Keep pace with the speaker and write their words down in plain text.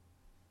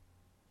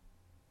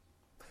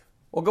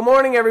Well, good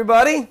morning,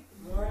 everybody.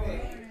 Good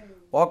morning.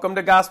 Welcome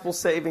to Gospel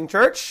Saving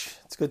Church.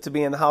 It's good to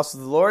be in the house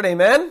of the Lord.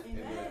 Amen.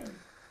 Amen.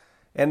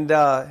 And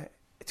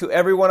to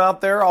everyone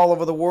out there all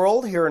over the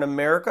world, here in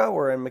America,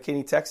 we're in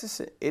McKinney, Texas,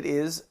 it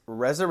is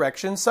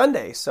Resurrection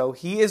Sunday. So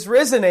He is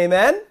risen.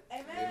 Amen.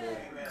 Amen.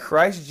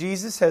 Christ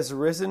Jesus has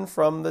risen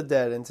from the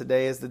dead, and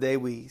today is the day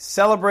we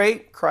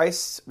celebrate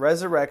Christ's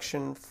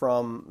resurrection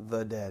from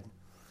the dead.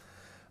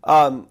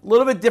 A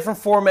little bit different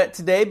format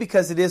today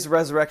because it is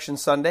Resurrection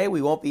Sunday.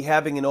 We won't be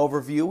having an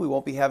overview. We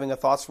won't be having a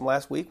thoughts from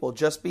last week. We'll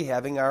just be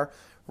having our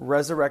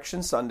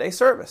Resurrection Sunday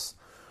service.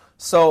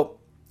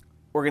 So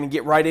we're going to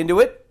get right into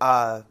it.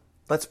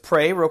 Let's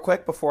pray real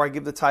quick before I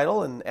give the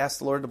title and ask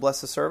the Lord to bless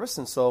the service,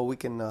 and so we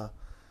can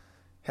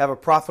have a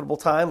profitable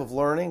time of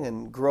learning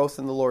and growth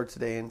in the Lord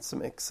today and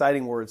some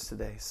exciting words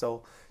today.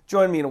 So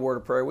join me in a word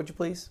of prayer, would you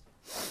please?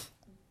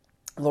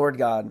 Lord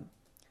God,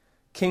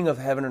 King of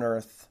heaven and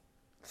earth,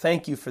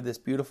 thank you for this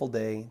beautiful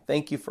day.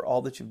 Thank you for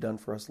all that you've done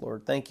for us,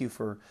 Lord. Thank you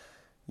for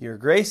your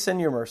grace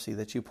and your mercy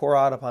that you pour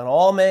out upon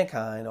all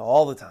mankind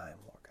all the time,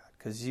 Lord God,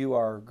 because you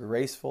are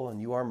graceful and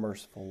you are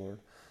merciful, Lord.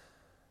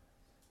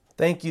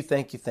 Thank you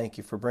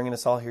for bringing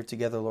us all here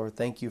together, Lord.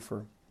 Thank you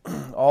for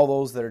all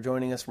those that are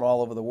joining us from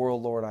all over the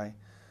world, Lord.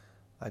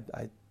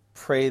 I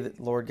pray that,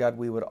 Lord God,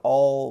 we would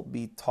all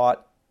be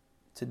taught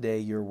today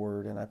your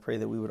word, and I pray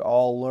that we would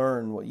all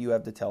learn what you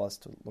have to tell us,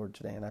 Lord,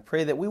 today. And I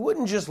pray that we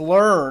wouldn't just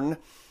learn,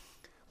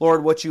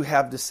 Lord, what you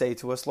have to say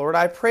to us, Lord.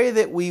 I pray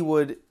that we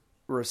would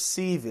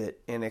receive it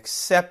and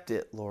accept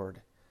it,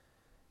 Lord,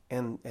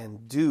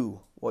 and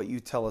do what you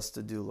tell us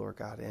to do, Lord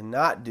God, and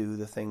not do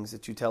the things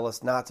that you tell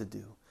us not to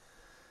do.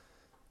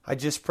 I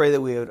just pray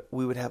that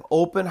we would have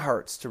open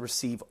hearts to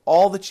receive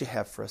all that you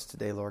have for us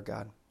today, Lord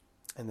God,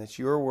 and that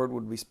your word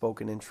would be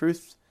spoken in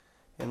truth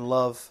and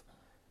love,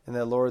 and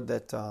that, Lord,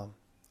 that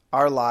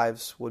our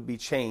lives would be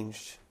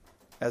changed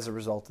as a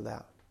result of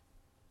that.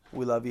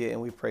 We love you and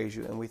we praise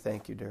you and we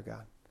thank you, dear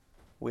God.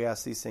 We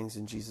ask these things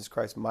in Jesus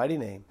Christ's mighty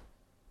name.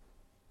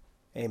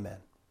 Amen.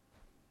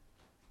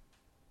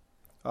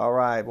 All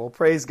right. Well,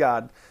 praise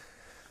God.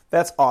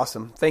 That's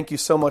awesome. Thank you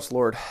so much,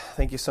 Lord.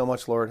 Thank you so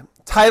much, Lord.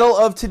 Title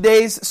of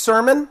today's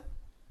sermon: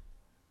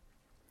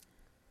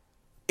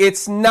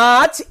 It's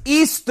not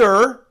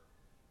Easter,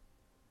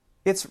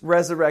 it's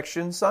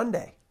Resurrection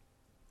Sunday.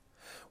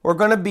 We're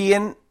going to be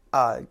in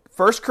 1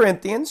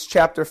 Corinthians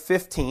chapter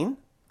 15,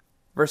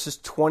 verses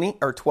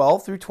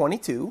 12 through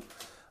 22.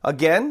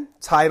 Again,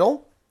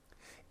 title: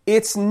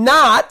 It's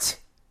not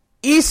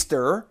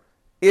Easter,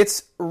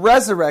 it's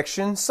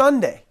Resurrection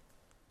Sunday.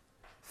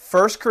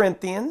 1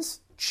 Corinthians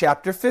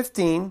chapter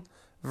 15,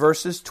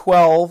 verses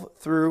 12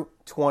 through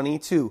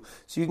 22.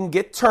 So you can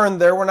get turned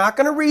there. We're not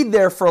going to read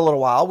there for a little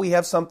while. We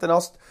have something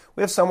else.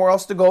 We have somewhere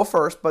else to go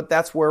first, but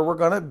that's where we're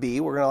going to be.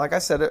 We're going to, like I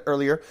said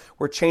earlier,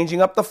 we're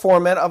changing up the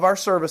format of our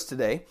service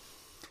today,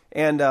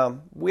 and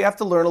we have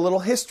to learn a little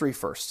history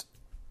first.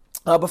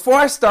 Before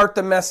I start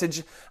the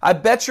message, I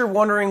bet you're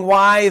wondering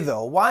why,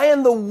 though. Why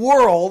in the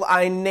world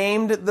I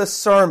named the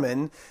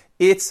sermon,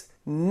 It's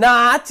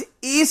Not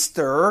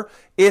Easter,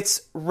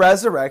 It's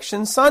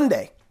Resurrection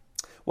Sunday.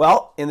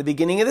 Well, in the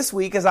beginning of this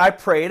week, as I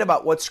prayed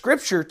about what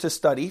scripture to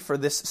study for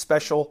this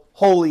special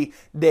holy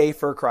day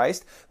for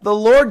Christ, the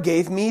Lord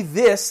gave me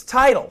this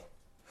title.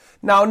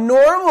 Now,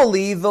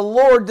 normally, the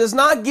Lord does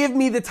not give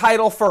me the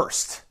title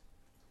first.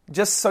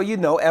 Just so you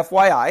know,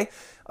 FYI.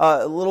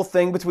 A little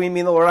thing between me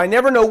and the Lord. I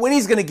never know when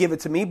He's going to give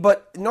it to me,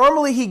 but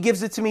normally He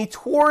gives it to me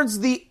towards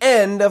the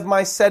end of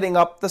my setting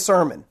up the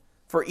sermon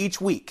for each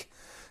week.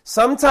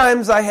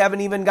 Sometimes I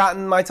haven't even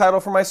gotten my title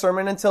for my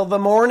sermon until the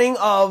morning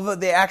of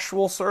the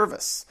actual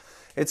service.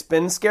 It's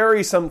been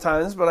scary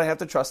sometimes, but I have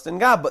to trust in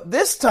God. But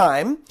this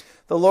time,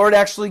 the Lord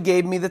actually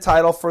gave me the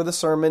title for the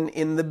sermon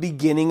in the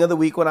beginning of the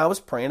week when I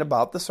was praying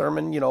about the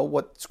sermon,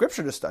 what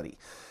scripture to study.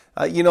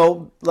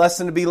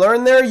 Lesson to be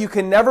learned there, you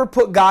can never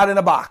put God in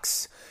a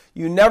box.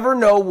 You never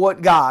know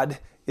what God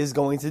is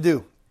going to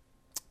do.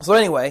 So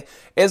anyway,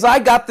 as I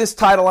got this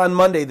title on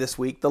Monday this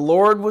week, the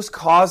Lord was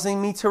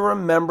causing me to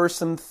remember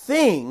some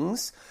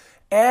things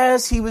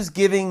as He was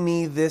giving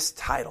me this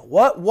title.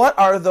 What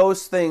are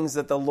those things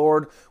that the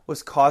Lord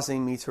was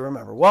causing me to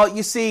remember? Well,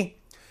 you see,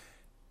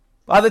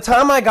 by the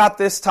time I got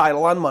this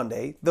title on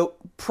Monday, the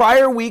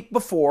prior week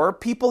before,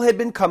 people had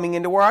been coming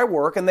into where I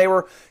work, and they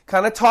were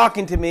kind of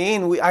talking to me,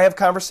 and I have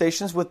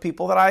conversations with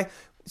people that I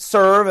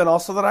serve and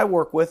also that I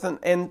work with,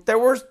 and there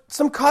were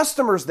some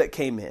customers that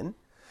came in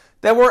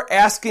that were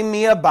asking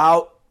me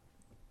about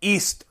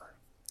Easter.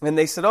 And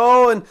they said,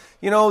 and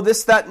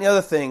this, that, and the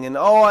other thing, and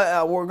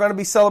we're going to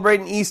be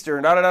celebrating Easter,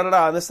 and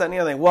da-da-da-da-da, and this, that, and the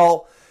other thing.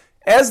 Well,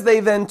 as they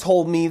then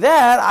told me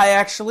that, I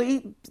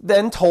actually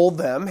then told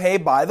them, hey,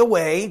 by the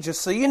way,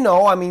 just so you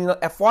know,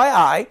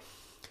 FYI,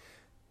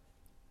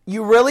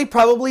 you really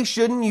probably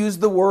shouldn't use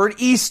the word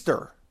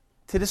Easter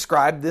to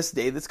describe this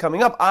day that's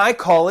coming up. I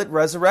call it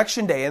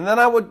Resurrection Day. And then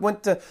I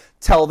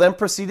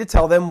proceed to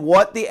tell them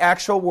what the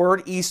actual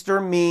word Easter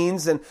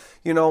means and,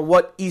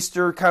 what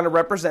Easter kind of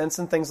represents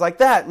and things like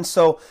that. And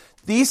so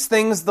these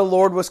things the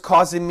Lord was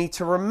causing me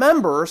to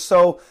remember.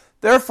 So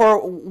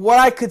Therefore, what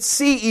I could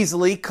see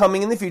easily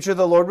coming in the future,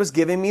 the Lord was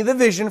giving me the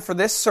vision for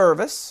this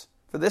service,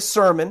 for this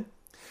sermon.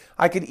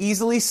 I could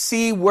easily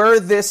see where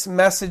this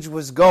message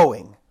was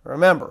going.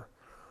 Remember,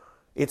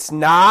 it's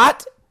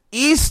not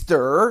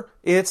Easter,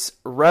 it's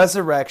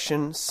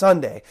Resurrection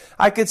Sunday.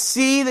 I could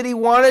see that he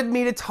wanted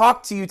me to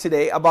talk to you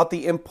today about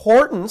the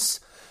importance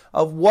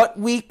of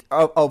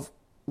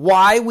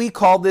why we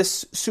call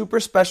this super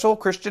special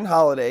Christian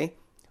holiday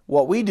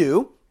what we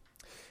do,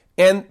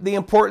 and the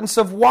importance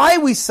of why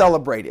we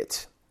celebrate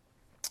it,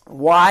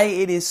 why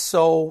it is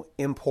so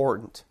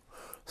important.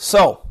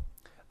 So,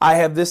 I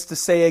have this to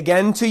say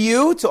again to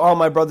you, to all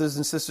my brothers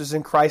and sisters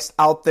in Christ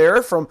out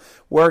there from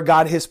where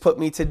God has put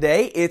me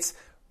today. It's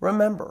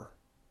remember,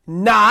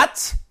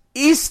 not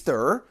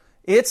Easter,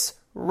 it's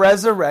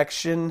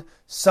Resurrection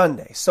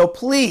Sunday. So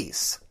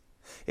please,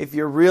 if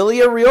you're really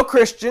a real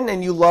Christian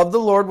and you love the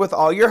Lord with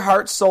all your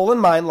heart, soul,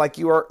 and mind, like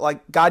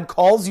God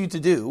calls you to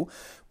do,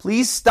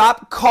 please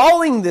stop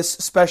calling this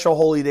special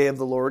holy day of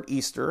the Lord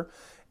Easter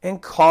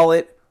and call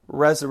it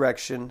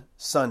Resurrection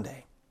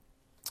Sunday.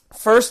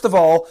 First of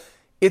all,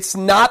 it's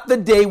not the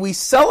day we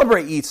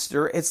celebrate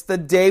Easter, it's the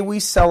day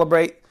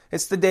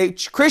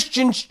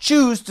Christians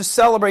choose to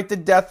celebrate the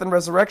death and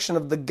resurrection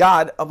of the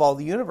God of all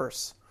the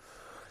universe.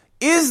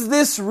 Is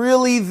this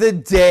really the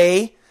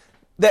day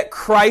that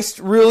Christ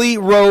really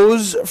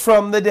rose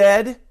from the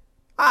dead?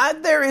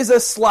 There is a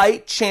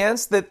slight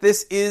chance that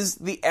this is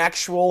the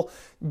actual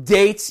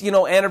date,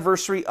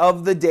 anniversary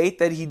of the date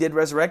that he did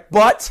resurrect,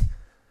 but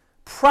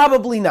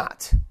probably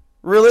not.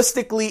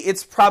 Realistically,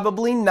 it's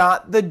probably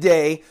not the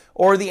day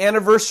or the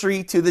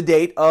anniversary to the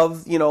date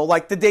of,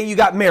 like the day you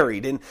got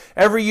married. And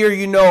every year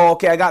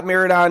okay, I got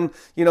married on,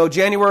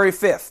 January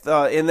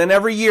 5th. And then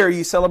every year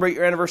you celebrate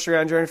your anniversary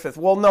on January 5th.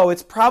 Well, no,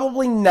 it's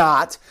probably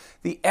not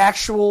the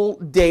actual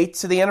date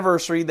to the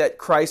anniversary that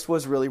Christ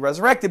was really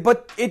resurrected.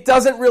 But it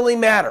doesn't really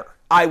matter,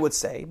 I would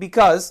say,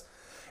 because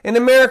in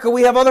America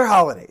we have other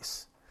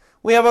holidays.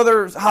 We have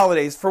other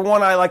holidays. For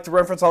one, I like to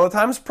reference all the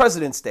time is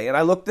President's Day, and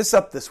I looked this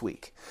up this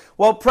week.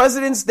 Well,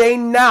 President's Day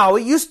now,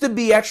 it used to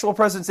be actual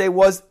President's Day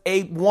was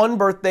one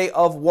birthday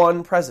of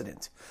one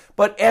president.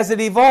 But as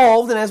it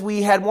evolved and as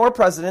we had more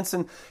presidents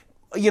and,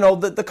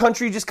 the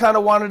country just kind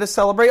of wanted to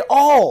celebrate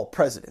all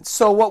presidents.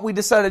 So what we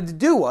decided to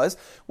do was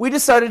we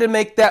decided to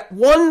make that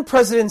one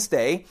President's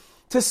Day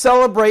to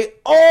celebrate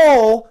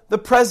all the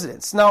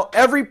presidents. Now,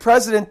 every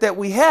president that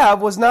we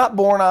have was not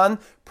born on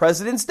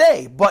President's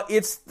Day, but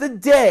it's the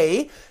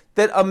day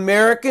that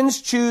Americans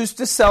choose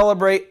to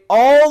celebrate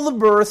all the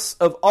births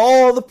of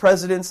all the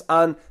presidents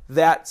on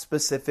that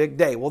specific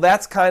day. Well,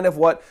 that's kind of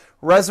what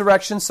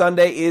Resurrection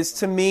Sunday is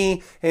to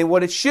me and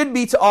what it should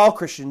be to all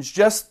Christians,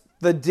 just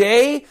the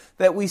day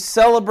that we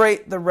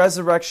celebrate the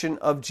resurrection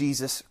of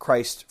Jesus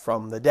Christ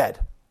from the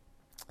dead.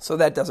 So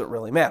that doesn't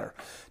really matter.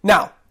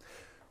 Now,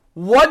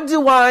 what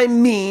do I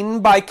mean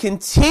by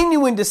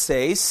continuing to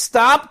say,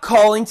 stop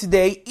calling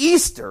today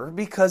Easter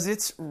because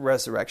it's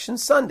Resurrection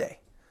Sunday?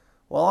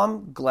 Well,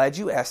 I'm glad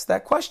you asked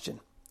that question.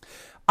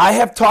 I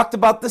have talked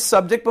about this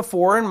subject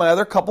before in my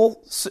other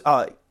couple,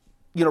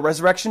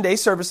 Resurrection Day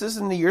services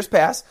in the years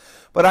past,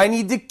 but I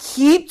need to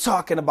keep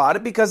talking about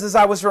it because as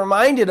I was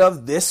reminded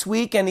of this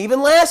week and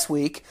even last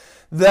week,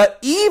 the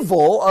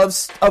evil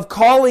of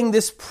calling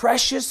this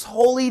precious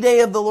holy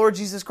day of the Lord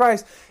Jesus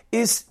Christ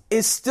is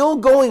still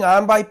going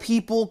on by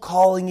people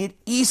calling it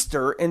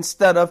Easter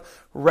instead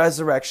of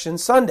Resurrection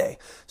Sunday.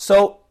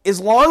 So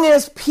as long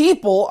as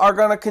people are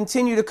going to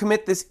continue to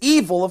commit this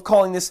evil of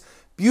calling this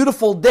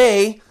beautiful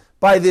day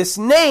by this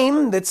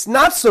name that's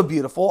not so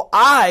beautiful,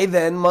 I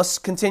then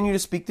must continue to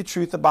speak the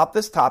truth about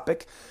this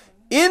topic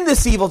in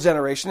this evil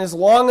generation as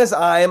long as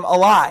I am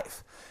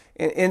alive.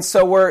 And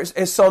so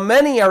as so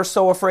many are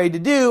so afraid to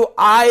do,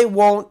 I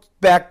won't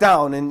back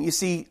down. And you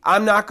see,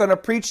 I'm not going to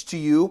preach to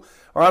you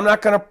or I'm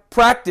not going to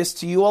practice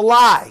to you a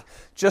lie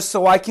just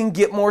so I can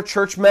get more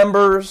church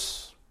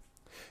members,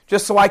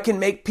 just so I can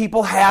make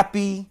people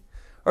happy,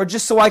 or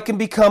just so I can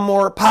become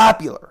more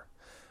popular.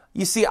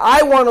 You see,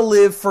 I want to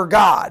live for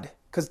God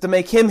because to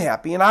make Him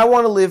happy, and I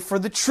want to live for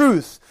the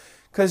truth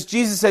because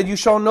Jesus said, you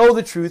shall know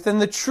the truth,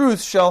 and the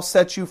truth shall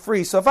set you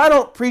free. So if I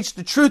don't preach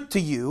the truth to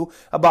you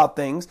about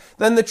things,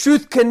 then the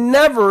truth can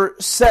never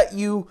set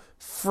you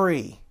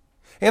free.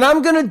 And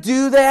I'm going to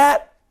do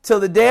that till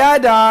the day I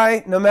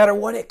die, no matter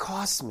what it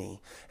costs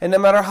me, and no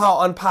matter how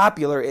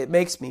unpopular it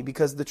makes me,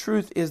 because the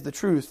truth is the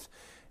truth,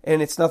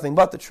 and it's nothing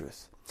but the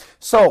truth.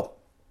 So,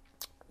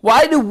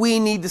 why do we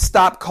need to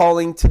stop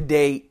calling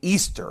today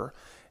Easter,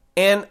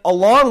 and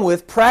along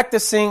with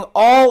practicing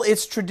all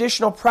its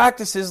traditional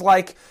practices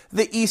like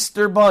the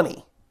Easter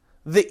bunny,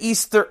 the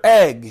Easter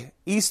egg,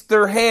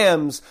 Easter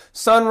hams,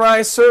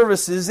 sunrise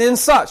services, and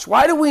such?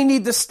 Why do we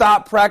need to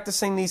stop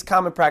practicing these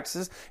common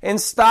practices and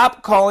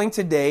stop calling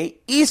today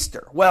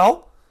Easter?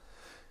 Well,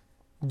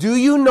 do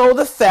you know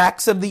the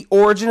facts of the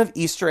origin of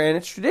Easter and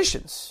its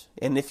traditions?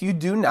 And if you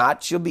do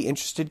not, you'll be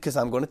interested because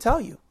I'm going to tell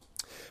you.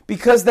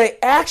 Because they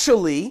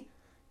actually,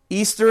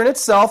 Easter in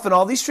itself and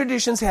all these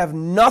traditions have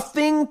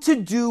nothing to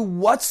do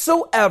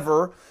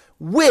whatsoever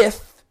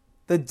with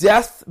the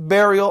death,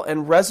 burial,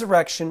 and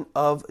resurrection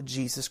of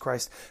Jesus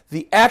Christ.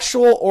 The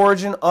actual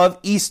origin of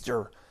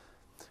Easter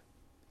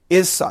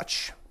is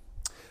such.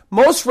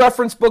 Most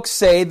reference books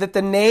say that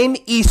the name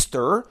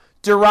Easter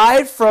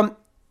derived from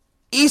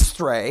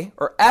Istre,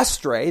 or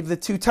Astre, the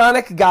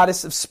Teutonic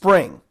goddess of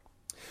spring.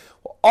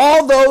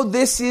 Although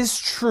this is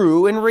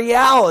true, in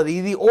reality,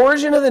 the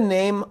origin of the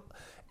name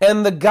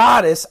and the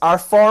goddess are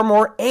far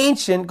more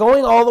ancient,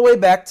 going all the way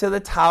back to the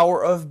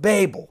Tower of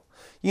Babel.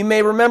 You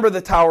may remember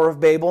the Tower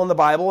of Babel in the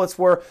Bible. It's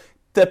where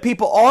the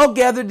people all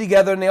gathered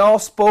together and they all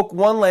spoke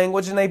one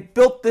language and they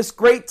built this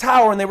great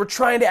tower and they were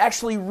trying to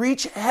actually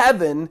reach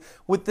heaven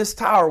with this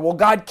tower. Well,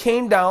 God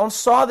came down,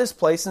 saw this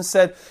place and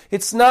said,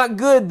 it's not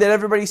good that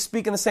everybody's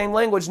speaking the same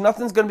language.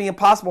 Nothing's going to be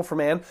impossible for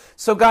man.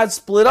 So God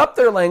split up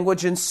their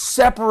language and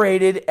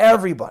separated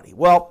everybody.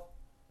 Well,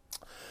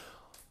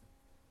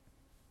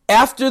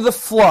 after the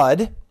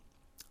flood,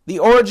 the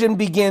origin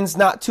begins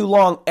not too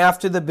long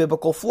after the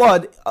biblical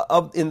flood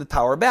in the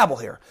Tower of Babel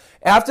here.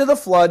 After the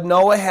flood,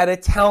 Noah had a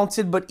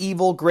talented but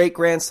evil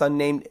great-grandson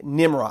named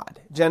Nimrod,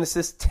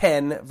 Genesis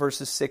 10,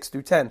 verses 6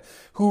 through 10,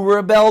 who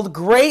rebelled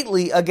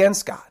greatly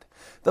against God.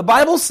 The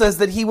Bible says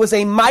that he was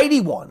a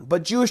mighty one,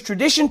 but Jewish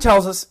tradition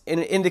tells us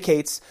and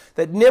indicates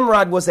that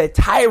Nimrod was a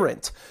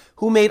tyrant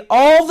who made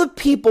all the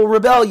people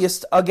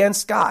rebellious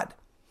against God.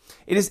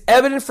 It is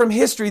evident from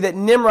history that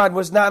Nimrod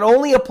was not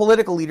only a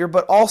political leader,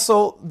 but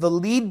also the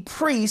lead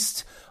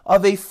priest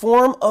of a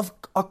form of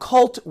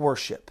occult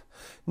worship.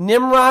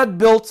 Nimrod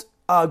built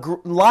a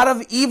lot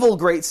of evil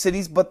great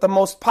cities, but the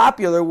most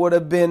popular would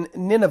have been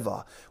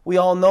Nineveh. We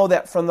all know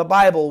that from the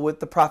Bible with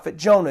the prophet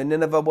Jonah.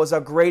 Nineveh was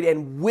a great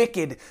and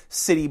wicked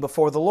city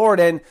before the Lord,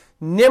 and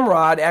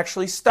Nimrod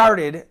actually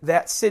started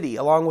that city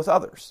along with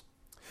others.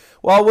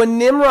 Well, when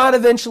Nimrod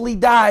eventually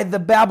died, the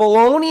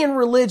Babylonian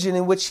religion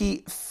in which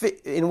he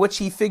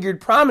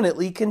figured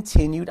prominently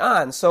continued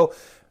on. So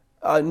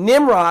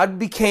Nimrod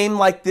became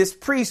like this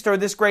priest or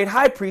this great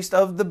high priest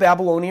of the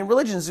Babylonian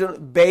religions.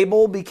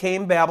 Babel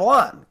became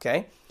Babylon,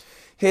 okay?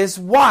 His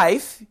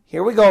wife,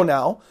 here we go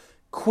now,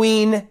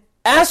 Queen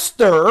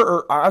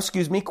Easter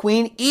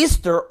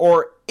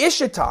or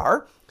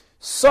Ishtar,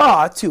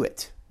 saw to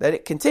it that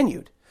it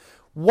continued.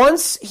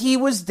 Once he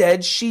was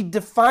dead, she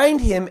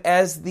defined him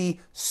as the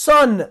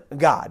sun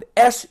god,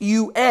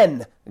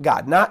 S-U-N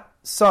God, not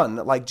son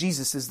like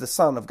Jesus is the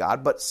son of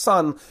God, but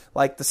sun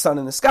like the sun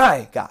in the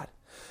sky God.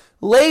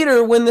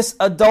 Later, when this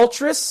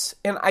adulterous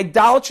and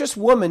idolatrous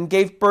woman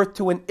gave birth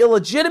to an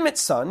illegitimate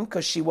son,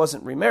 because she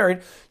wasn't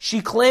remarried, she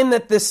claimed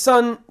that this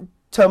son,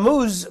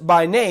 Tammuz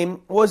by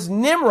name, was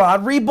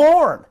Nimrod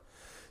reborn.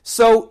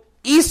 So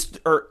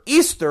Ishtar,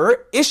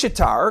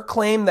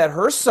 claimed that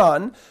her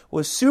son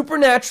was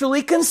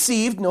supernaturally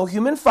conceived, no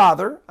human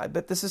father, I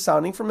bet this is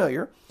sounding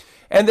familiar,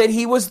 and that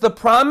he was the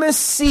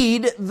promised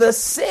seed, the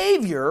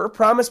Savior,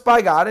 promised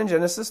by God in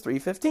Genesis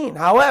 3:15.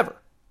 However,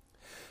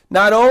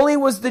 not only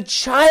was the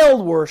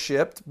child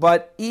worshipped,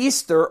 but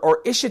Easter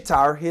or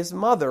Ishtar, his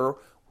mother,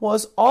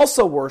 was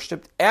also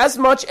worshipped as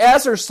much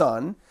as her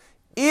son,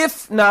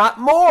 if not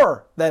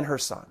more than her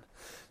son.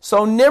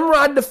 So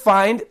Nimrod,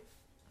 defined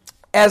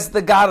as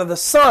the god of the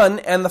sun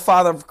and the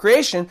father of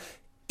creation,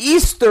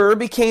 Easter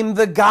became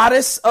the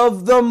goddess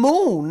of the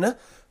moon,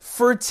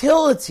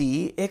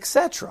 fertility,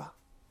 etc.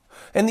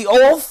 In the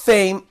old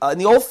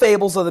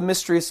fables of the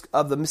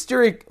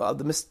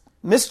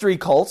mystery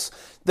cults,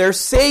 their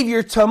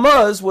savior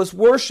Tammuz was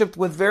worshipped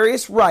with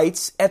various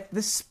rites at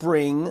the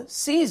spring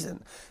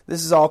season.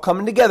 This is all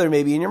coming together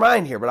maybe in your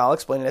mind here, but I'll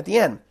explain it at the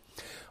end.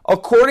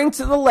 According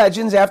to the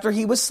legends, after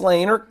he was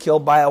slain or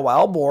killed by a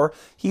wild boar,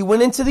 he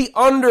went into the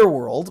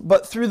underworld,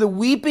 but through the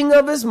weeping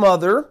of his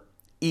mother,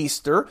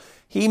 Easter,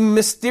 he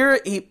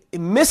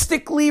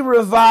mystically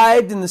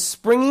revived in the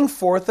springing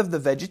forth of the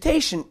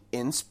vegetation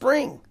in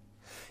spring.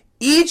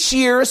 Each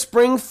year, a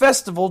spring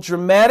festival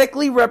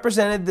dramatically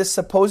represented this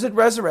supposed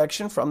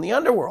resurrection from the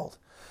underworld.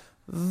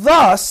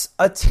 Thus,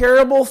 a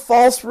terrible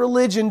false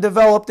religion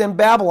developed in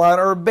Babylon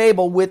or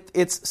Babel with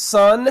its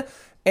sun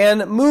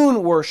and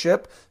moon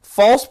worship,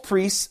 false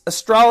priests,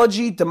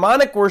 astrology,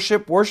 demonic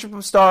worship, worship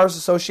of stars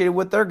associated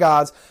with their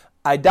gods,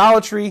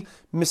 idolatry,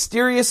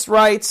 mysterious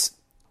rites,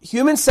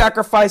 human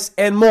sacrifice,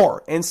 and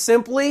more. And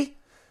simply,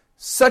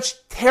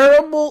 such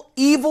terrible,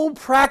 evil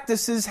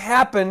practices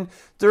happened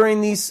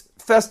during these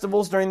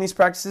festivals, during these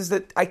practices,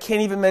 that I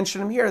can't even mention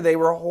them here. They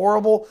were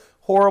horrible,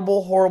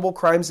 horrible, horrible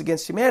crimes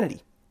against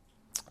humanity.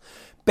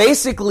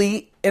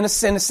 Basically, in a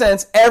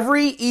sense,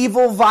 every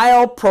evil,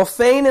 vile,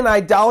 profane, and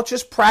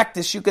idolatrous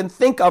practice you can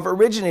think of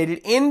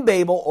originated in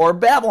Babel or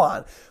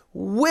Babylon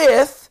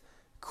with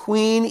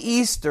Queen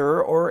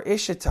Easter or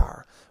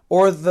Ishtar,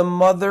 or the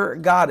mother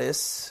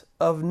goddess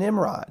of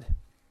Nimrod,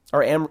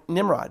 or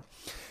Nimrod.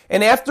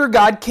 And after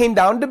God came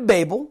down to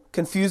Babel,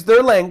 confused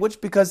their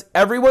language because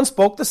everyone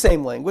spoke the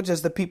same language,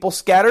 as the people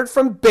scattered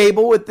from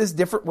Babel with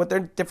their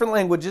different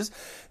languages,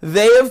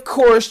 they of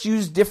course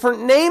used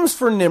different names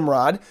for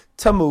Nimrod,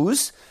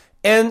 Tammuz,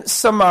 and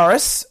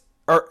Semiramis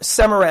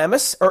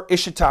or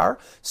Ishtar.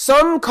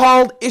 Some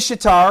called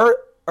Ishtar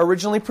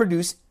originally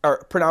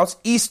pronounced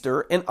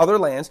Easter in other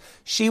lands,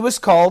 she was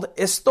called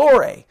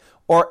Estore,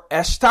 or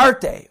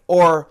Astarte,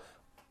 or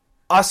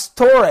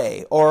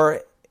Astore,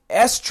 or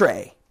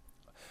Estre.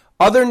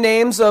 Other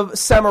names of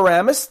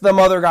Semiramis, the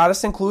mother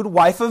goddess, include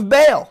wife of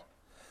Baal,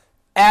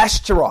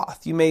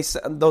 Ashtaroth.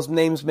 Those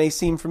names may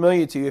seem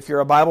familiar to you if you're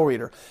a Bible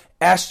reader.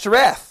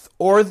 Ashtoreth,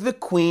 or the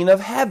Queen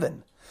of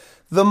Heaven.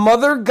 The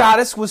mother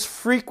goddess was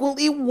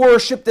frequently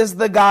worshipped as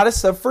the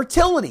goddess of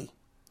fertility,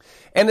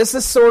 and as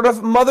a sort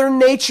of mother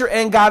nature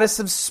and goddess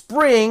of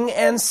spring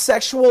and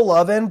sexual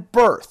love and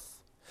birth.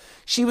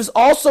 She was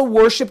also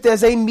worshipped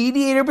as a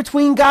mediator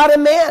between God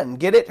and man.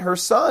 Get it? Her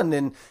son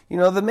and,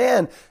 the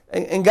man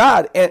and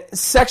God. And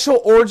sexual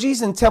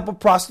orgies and temple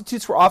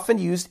prostitutes were often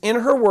used in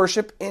her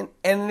worship and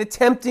in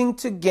attempting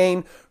to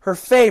gain her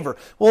favor.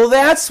 Well,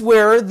 that's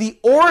where the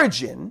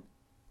origin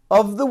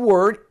of the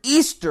word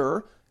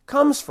Easter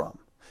comes from.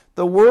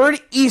 The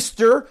word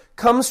Easter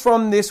comes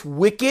from this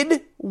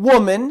wicked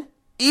woman,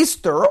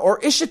 Easter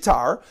or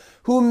Ishtar,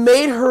 who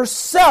made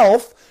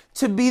herself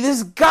to be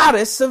this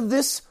goddess of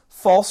this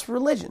false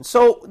religion.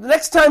 So the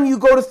next time you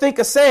go to think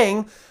a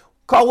saying,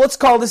 let's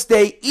call this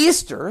day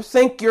Easter,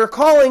 think you're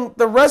calling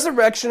the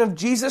resurrection of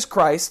Jesus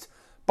Christ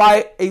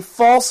by a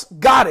false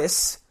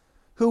goddess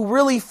who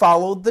really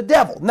followed the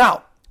devil.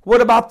 Now,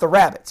 what about the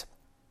rabbit?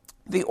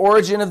 The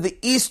origin of the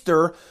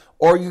Easter,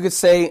 or you could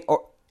say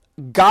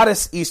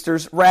goddess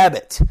Easter's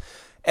rabbit.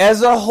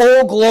 As a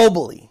whole,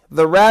 globally,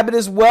 the rabbit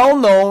is well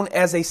known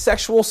as a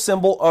sexual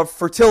symbol of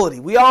fertility.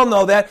 We all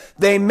know that.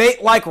 They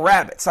mate like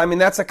rabbits. I mean,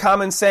 that's a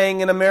common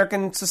saying in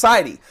American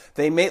society.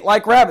 They mate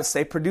like rabbits.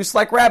 They produce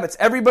like rabbits.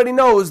 Everybody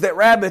knows that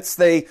rabbits,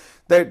 they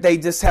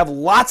just have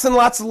lots and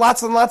lots and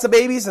lots and lots of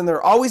babies, and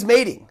they're always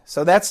mating.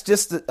 So that's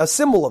just a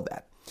symbol of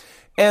that.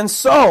 And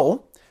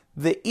so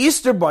the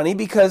Easter bunny,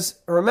 because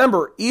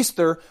remember,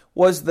 Easter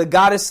was the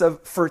goddess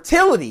of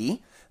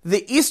fertility,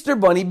 the Easter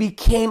bunny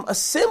became a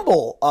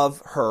symbol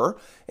of her,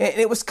 and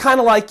it was kind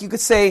of like, you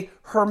could say,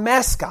 her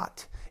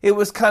mascot. It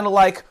was kind of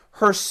like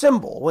her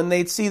symbol. When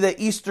they'd see the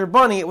Easter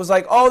bunny, it was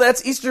like, oh,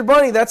 that's Easter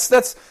bunny. That's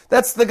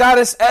the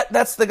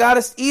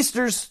goddess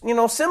Easter's,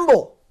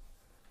 symbol.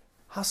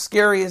 How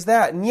scary is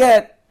that? And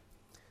yet,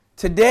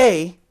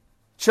 today,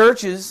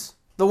 churches,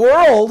 the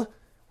world,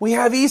 we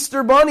have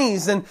Easter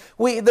bunnies, and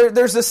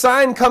there's a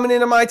sign coming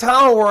into my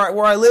town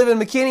where I live in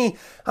McKinney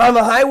on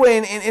the highway,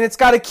 and it's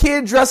got a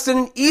kid dressed in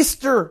an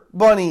Easter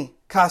bunny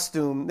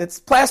costume. It's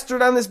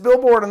plastered on this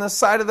billboard on the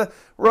side of the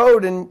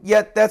road, and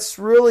yet that's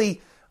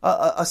really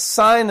a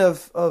sign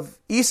of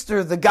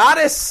Easter, the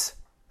goddess,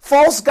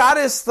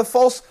 the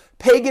false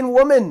pagan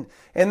woman,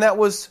 and that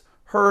was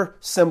her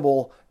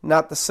symbol,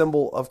 not the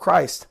symbol of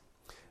Christ.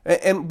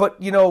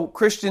 But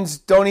Christians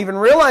don't even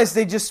realize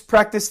they just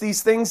practice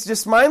these things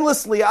just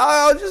mindlessly.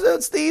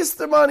 It's the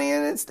Easter bunny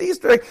and it's the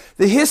Easter egg.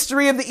 The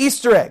history of the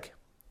Easter egg.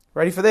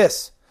 Ready for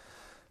this?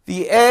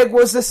 The egg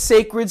was a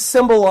sacred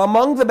symbol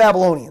among the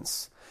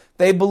Babylonians.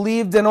 They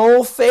believed an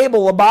old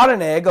fable about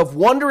an egg of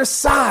wondrous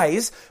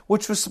size,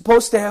 which was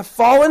supposed to have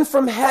fallen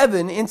from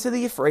heaven into the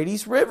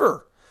Euphrates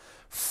River.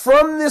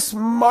 From this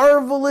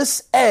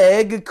marvelous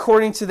egg,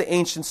 according to the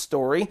ancient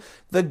story,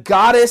 the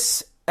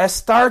goddess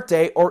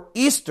Astarte, or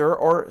Easter,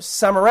 or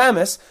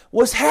Semiramis,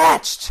 was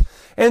hatched.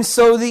 And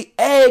so the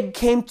egg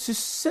came to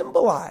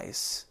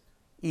symbolize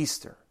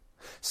Easter.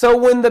 So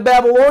when the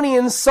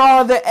Babylonians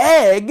saw the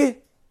egg,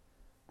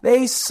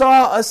 they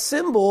saw a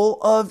symbol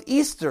of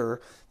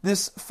Easter,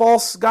 this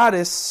false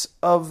goddess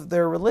of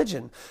their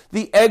religion.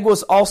 The egg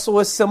was also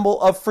a symbol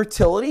of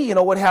fertility. You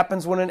know what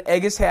happens when an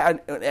egg is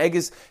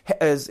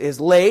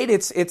laid?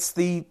 It's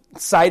the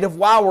sight of,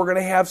 wow, we're going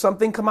to have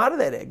something come out of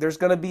that egg. There's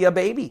going to be a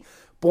baby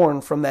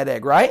born from that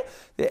egg, right?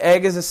 The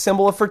egg is a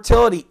symbol of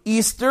fertility.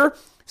 Easter,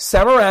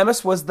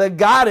 Semiramis, was the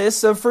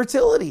goddess of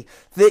fertility.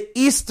 The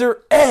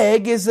Easter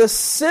egg is a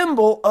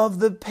symbol of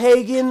the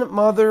pagan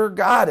mother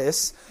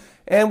goddess,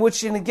 and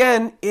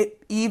again,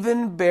 it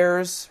even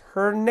bears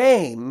her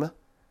name,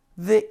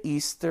 the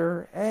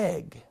Easter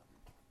egg.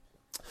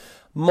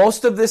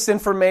 Most of this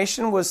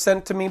information was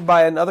sent to me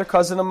by another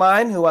cousin of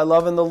mine who I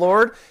love in the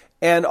Lord,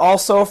 and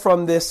also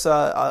from this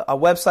a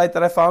website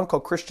that I found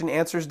called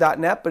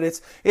ChristianAnswers.net. But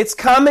it's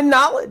common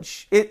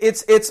knowledge.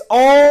 It's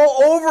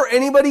all over.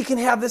 Anybody can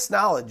have this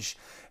knowledge.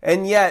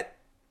 And yet,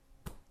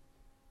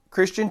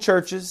 Christian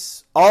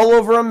churches all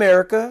over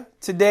America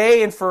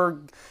today and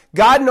for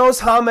God knows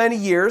how many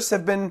years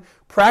have been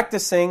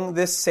practicing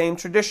this same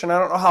tradition. I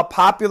don't know how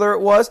popular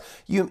it was.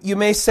 You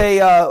may say,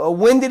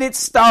 when did it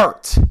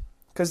start?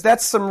 Because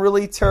that's some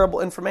really terrible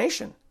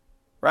information,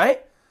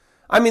 right?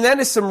 I mean, that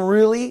is some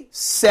really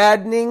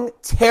saddening,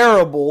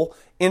 terrible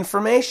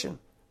information.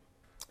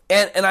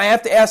 And I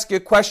have to ask you a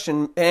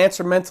question, and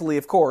answer mentally,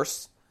 of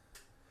course.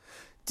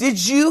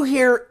 Did you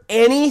hear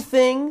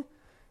anything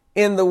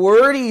in the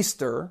word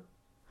Easter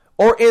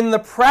or in the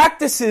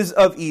practices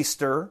of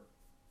Easter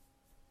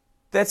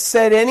that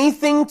said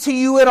anything to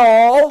you at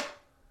all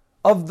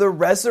of the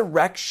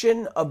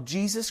resurrection of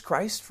Jesus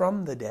Christ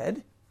from the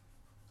dead?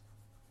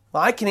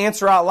 Well, I can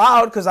answer out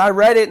loud because I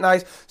read it and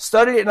I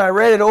studied it and I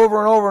read it over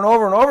and over and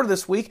over and over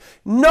this week.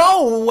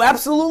 No,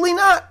 absolutely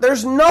not.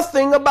 There's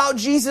nothing about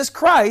Jesus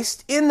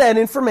Christ in that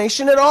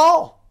information at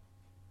all.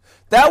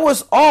 That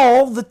was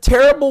all the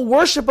terrible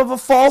worship of a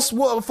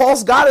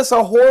false goddess,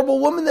 a horrible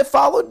woman that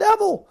followed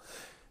devil.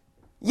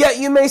 Yet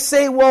you may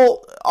say,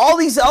 well, all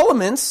these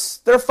elements,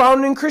 they're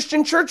found in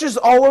Christian churches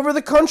all over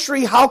the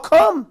country. How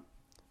come?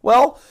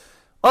 Well,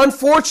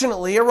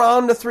 unfortunately,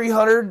 around the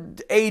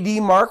 300 AD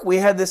mark, we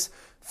had this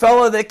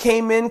fella that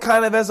came in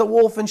kind of as a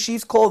wolf in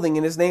sheep's clothing,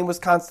 and his name was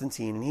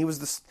Constantine, and he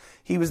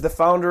was the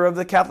founder of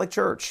the Catholic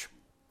Church.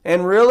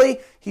 And really,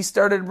 he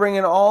started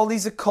bringing all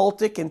these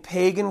occultic and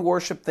pagan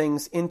worship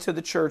things into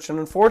the church. And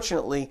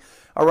unfortunately,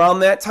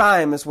 around that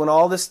time is when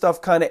all this stuff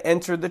kind of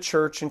entered the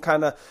church and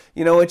kind of,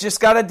 it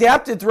just got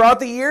adapted throughout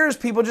the years.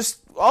 People just,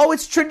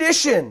 it's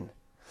tradition.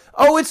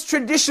 Oh, it's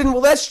tradition.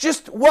 Well, that's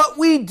just what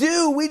we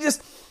do. We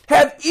just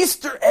have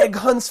Easter egg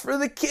hunts for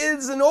the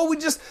kids, and we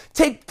just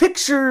take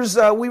pictures.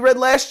 We read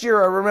last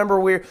year, I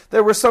remember,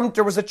 there was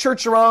a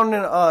church around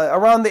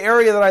the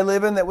area that I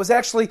live in that was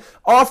actually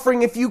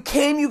offering, if you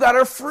came, you got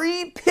a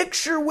free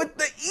picture with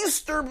the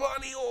Easter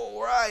bunny. Oh,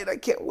 right, I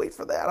can't wait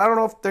for that. I don't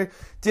know if they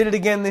did it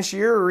again this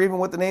year or even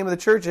what the name of the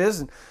church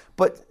is,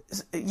 but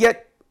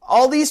yet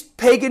all these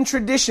pagan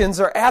traditions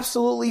are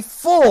absolutely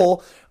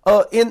full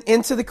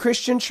into the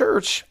Christian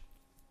church.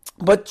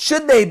 But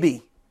should they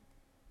be?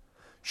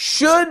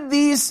 Should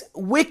these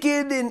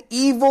wicked and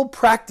evil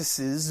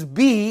practices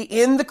be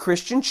in the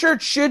Christian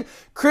church? Should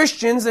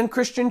Christians and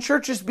Christian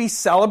churches be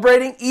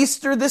celebrating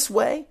Easter this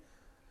way?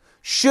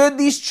 Should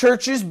these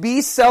churches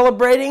be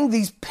celebrating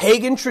these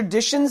pagan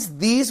traditions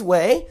these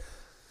way?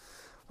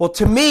 Well,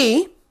 to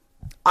me,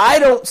 I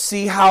don't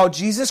see how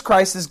Jesus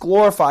Christ is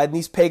glorified in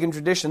these pagan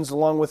traditions,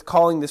 along with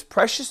calling this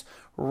precious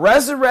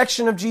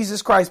resurrection of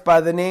Jesus Christ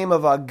by the name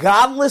of a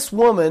godless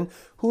woman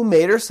who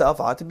made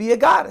herself out to be a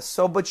goddess.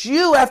 But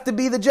you have to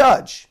be the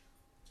judge.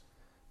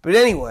 But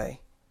anyway,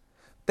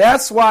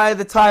 that's why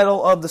the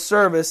title of the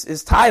service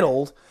is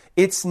titled,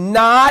 It's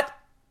Not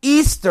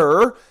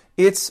Easter,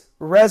 It's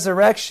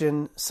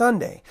Resurrection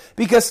Sunday.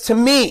 Because to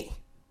me,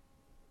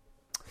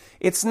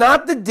 it's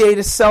not the day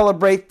to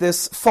celebrate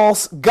this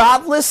false,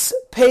 godless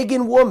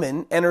pagan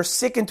woman and her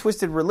sick and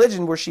twisted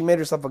religion where she made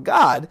herself a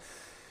god.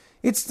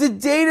 It's the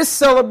day to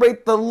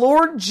celebrate the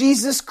Lord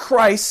Jesus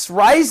Christ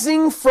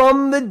rising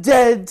from the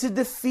dead to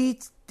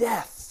defeat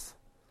death.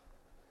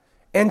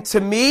 And to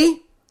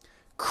me,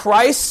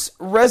 Christ's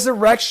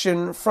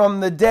resurrection from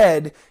the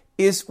dead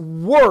is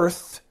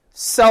worth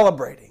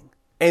celebrating.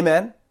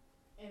 Amen?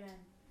 Amen.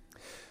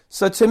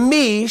 So to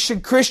me,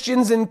 should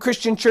Christians and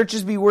Christian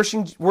churches be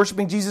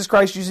worshiping Jesus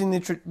Christ using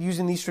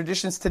these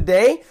traditions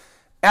today?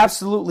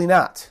 Absolutely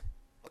not.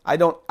 I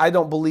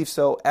don't believe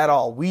so at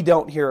all. We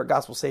don't here at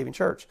Gospel Saving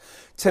Church.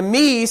 To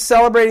me,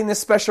 celebrating this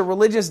special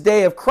religious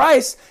day of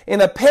Christ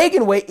in a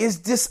pagan way is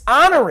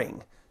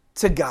dishonoring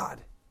to God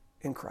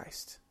in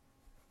Christ.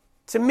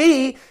 To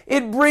me,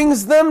 it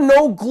brings them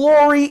no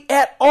glory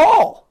at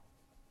all.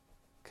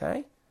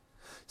 Okay?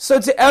 So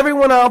to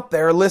everyone out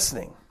there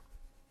listening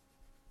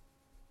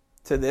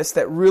to this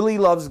that really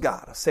loves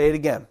God, I'll say it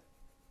again.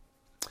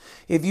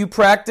 If you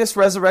practice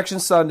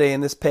Resurrection Sunday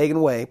in this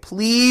pagan way,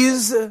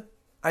 please,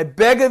 I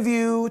beg of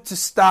you to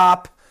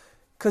stop,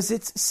 because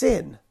it's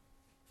sin.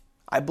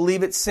 I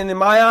believe it's sin in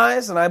my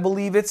eyes, and I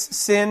believe it's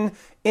sin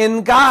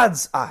in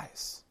God's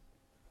eyes.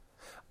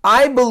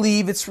 I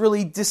believe it's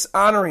really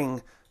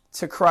dishonoring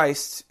to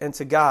Christ and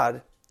to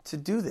God to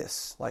do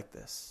this like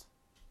this.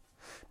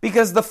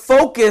 Because the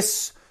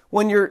focus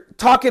when you're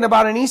talking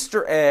about an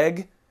Easter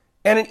egg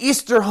and an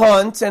Easter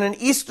hunt and an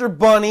Easter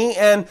bunny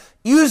and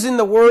using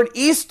the word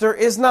Easter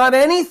is not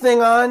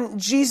anything on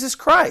Jesus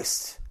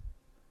Christ,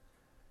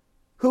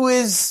 who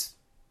is,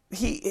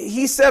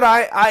 he said,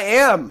 I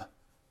am.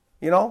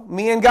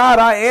 Me and God,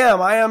 I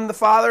am. I am the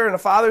Father, and the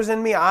Father's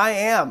in me. I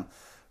am.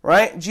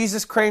 Right?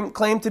 Jesus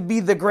claimed to be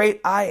the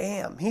great I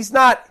am. He's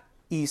not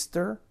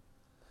Easter.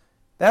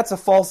 That's a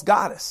false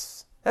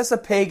goddess. That's a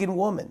pagan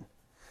woman.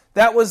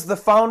 That was the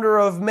founder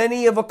of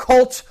many of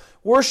occult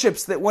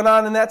worships that went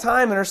on in that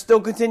time and are still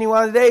continuing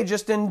on today,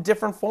 just in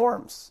different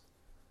forms.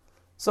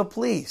 So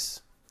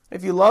please,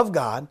 if you love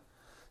God,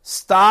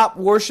 stop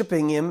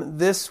worshiping Him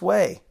this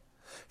way.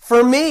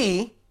 For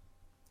me,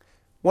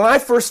 when I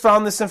first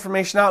found this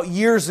information out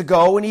years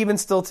ago, and even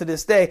still to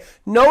this day,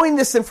 knowing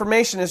this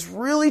information has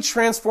really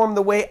transformed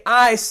the way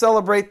I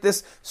celebrate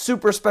this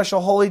super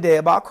special holy day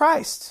about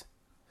Christ.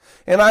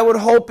 And I would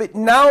hope it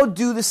now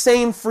do the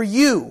same for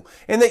you,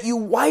 and that you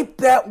wipe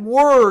that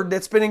word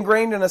that's been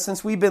ingrained in us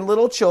since we've been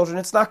little children.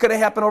 It's not going to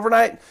happen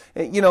overnight.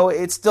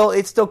 It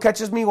still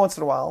catches me once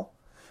in a while.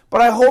 But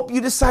I hope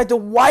you decide to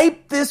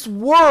wipe this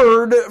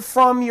word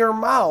from your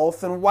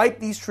mouth and wipe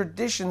these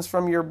traditions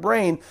from your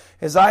brain,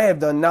 as I have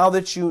done, now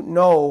that you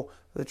know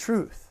the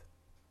truth.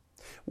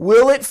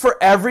 Will it for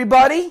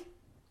everybody?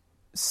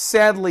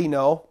 Sadly,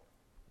 no.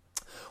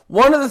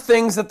 One of the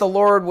things that the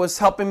Lord was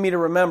helping me to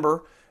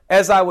remember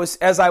as I was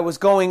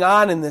going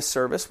on in this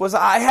service was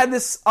I had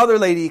this other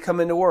lady come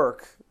into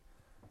work.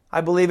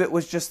 I believe it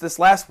was just this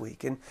last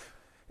week. And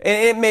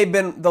it may have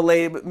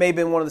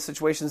been one of the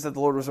situations that the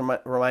Lord was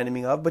reminding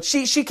me of. But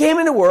she came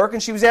into work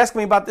and she was asking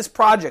me about this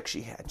project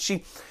she had.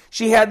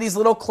 She had these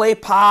little clay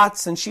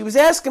pots, and she was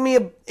asking me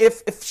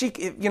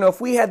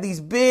if we had these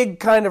big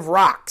kind of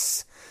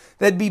rocks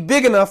that'd be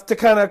big enough to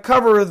kind of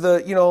cover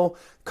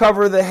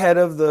the head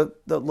of the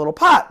little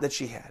pot that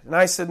she had. And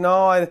I said,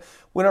 no,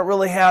 we don't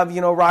really have,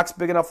 rocks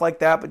big enough like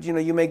that, but,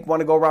 you may want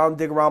to go around,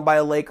 dig around by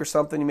a lake or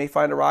something, you may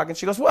find a rock. And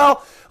she goes, okay,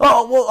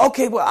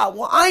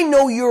 I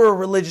know you're a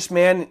religious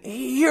man.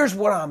 Here's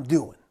what I'm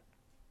doing.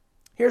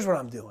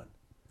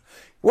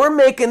 We're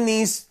making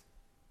these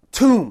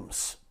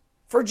tombs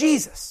for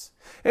Jesus.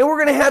 And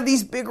we're going to have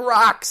these big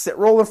rocks that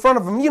roll in front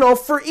of him,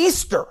 for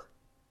Easter.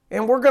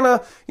 And we're going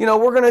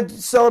to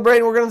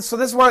celebrate, and so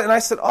this is what, and I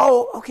said,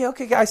 oh,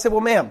 okay. I said,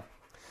 well, ma'am,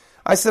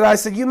 I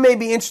said, you may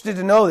be interested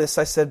to know this.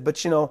 I said,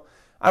 but,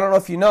 I don't know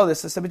if you know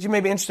this. I said, but you may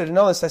be interested to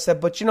know this. I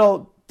said, but,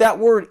 that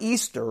word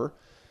Easter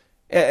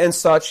and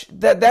such,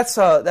 that's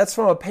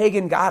from a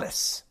pagan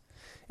goddess.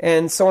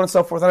 And so on and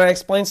so forth. And I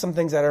explained some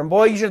things at her. And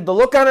boy, the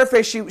look on her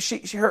face,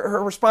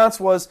 her response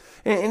was,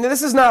 and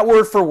this is not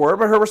word for word,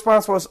 but her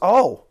response was,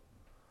 oh,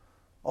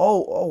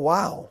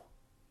 wow.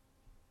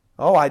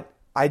 Oh,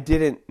 I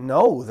didn't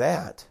know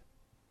that.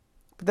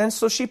 But then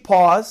so she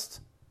paused.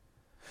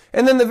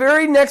 And then the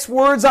very next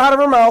words out of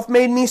her mouth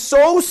made me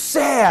so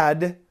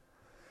sad.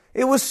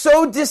 It was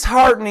so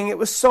disheartening. It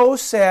was so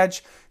sad.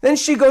 Then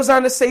she goes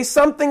on to say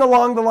something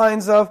along the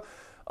lines of,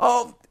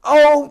 well,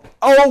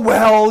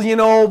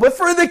 but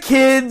for the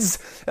kids,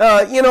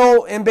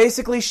 and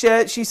basically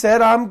she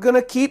said, I'm going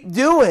to keep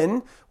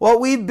doing what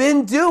we've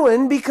been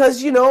doing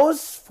because,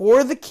 it's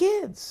for the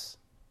kids.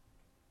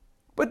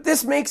 But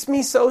this makes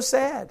me so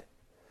sad.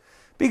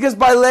 Because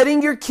by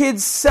letting your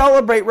kids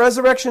celebrate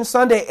Resurrection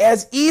Sunday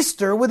as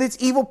Easter with its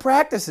evil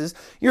practices,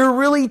 you're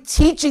really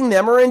teaching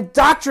them or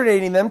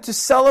indoctrinating them to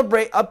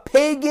celebrate a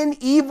pagan,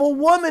 evil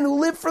woman who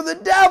lived for the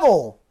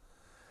devil.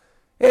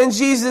 And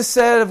Jesus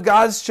said of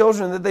God's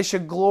children that they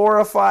should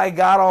glorify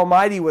God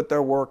Almighty with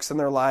their works and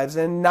their lives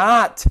and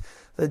not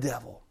the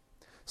devil.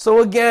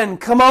 So again,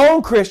 come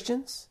on,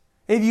 Christians.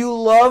 If you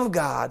love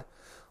God,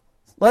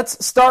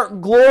 let's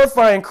start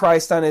glorifying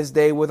Christ on His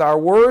day with our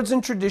words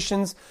and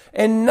traditions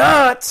and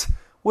not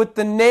with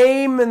the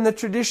name and the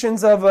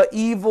traditions of an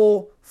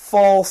evil,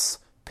 false,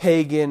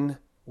 pagan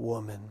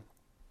woman.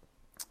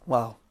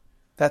 Wow,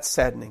 that's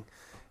saddening.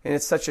 And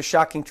it's such a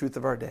shocking truth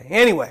of our day.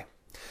 Anyway,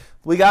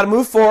 we got to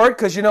move forward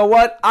because you know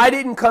what? I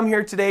didn't come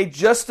here today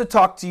just to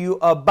talk to you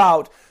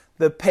about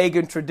the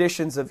pagan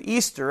traditions of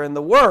Easter and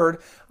the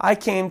Word. I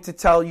came to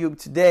tell you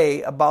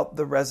today about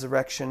the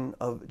resurrection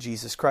of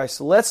Jesus Christ.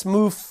 So let's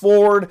move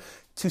forward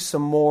to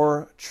some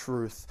more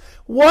truth.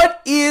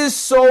 What is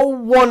so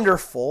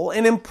wonderful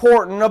and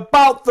important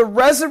about the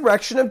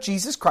resurrection of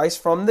Jesus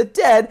Christ from the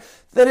dead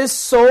that is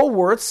so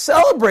worth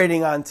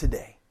celebrating on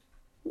today?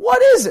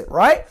 What is it,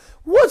 right?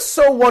 What's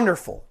so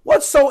wonderful?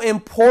 What's so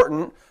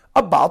important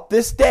about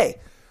this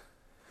day?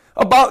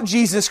 About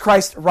Jesus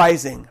Christ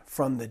rising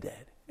from the dead.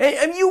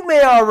 And you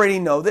may already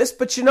know this,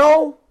 but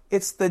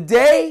it's the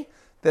day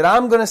that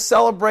I'm going to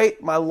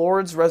celebrate my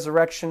Lord's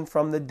resurrection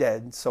from the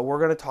dead. So we're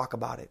going to talk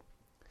about it.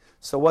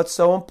 So what's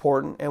so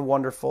important and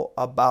wonderful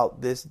about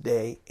this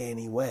day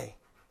anyway?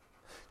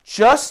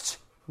 Just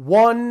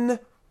one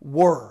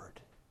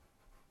word.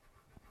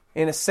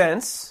 In a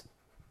sense,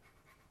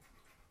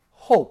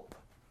 hope.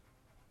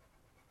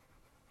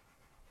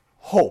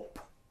 Hope.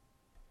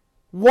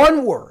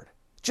 One word,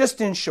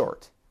 just in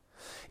short.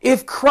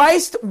 If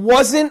Christ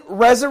wasn't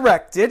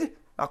resurrected,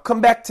 I'll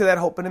come back to that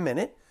hope in a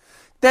minute,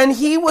 then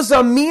he was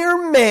a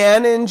mere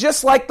man and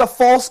just like the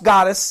false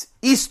goddess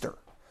Easter.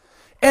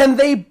 And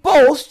they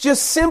both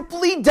just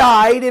simply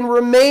died and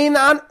remain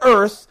on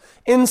earth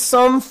in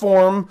some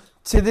form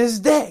to this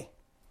day.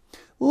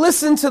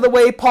 Listen to the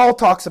way Paul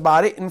talks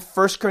about it in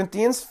 1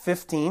 Corinthians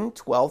 15,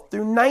 12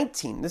 through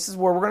 19. This is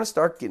where we're going to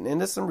start getting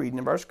into some reading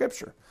of our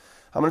scripture.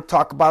 I'm going to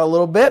talk about it a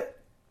little bit.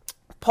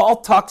 Paul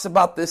talks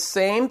about this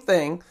same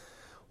thing.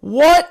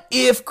 What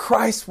if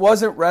Christ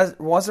wasn't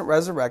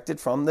resurrected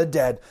from the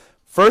dead?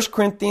 1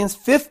 Corinthians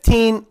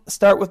 15,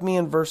 start with me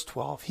in verse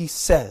 12. He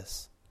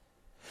says,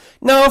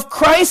 now if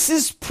Christ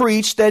is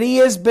preached that he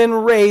has been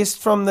raised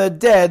from the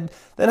dead,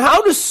 then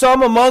how do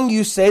some among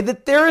you say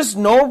that there is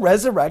no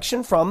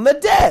resurrection from the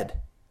dead?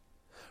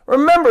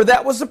 Remember,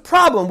 that was a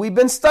problem. We've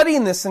been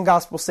studying this in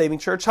Gospel Saving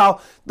Church, how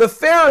the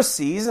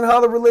Pharisees and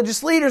how the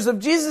religious leaders of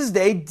Jesus'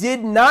 day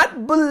did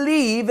not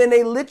believe in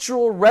a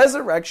literal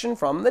resurrection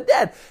from the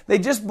dead. They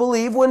just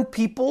believed when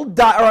people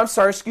die,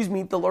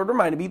 the Lord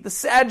reminded me, the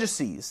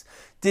Sadducees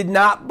did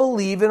not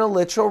believe in a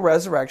literal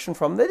resurrection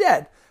from the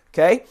dead.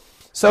 Okay?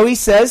 So he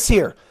says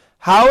here,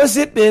 how has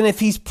it been if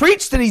he's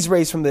preached that he's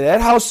raised from the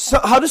dead? How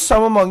do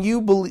some among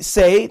you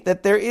say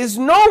that there is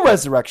no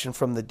resurrection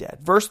from the dead?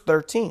 Verse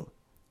 13.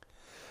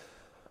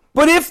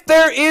 But if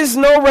there is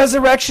no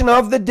resurrection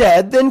of the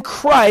dead, then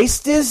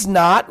Christ is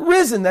not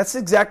risen. That's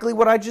exactly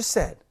what I just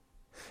said.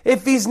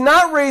 If he's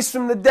not raised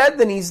from the dead,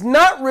 then he's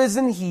not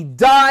risen. He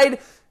died.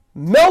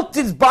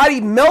 His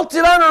body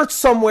melted on earth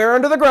somewhere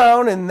under the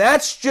ground, and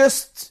that's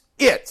just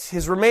it.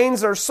 His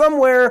remains are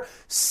somewhere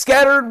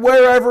scattered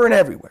wherever and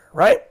everywhere,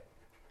 right?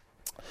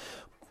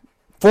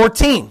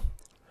 14.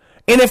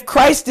 And if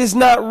Christ is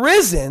not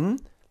risen,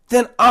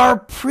 then our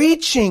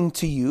preaching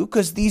to you,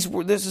 because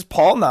this is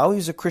Paul now,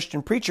 he's a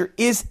Christian preacher,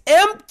 is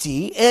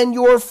empty, and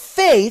your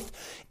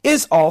faith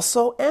is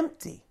also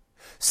empty.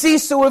 See,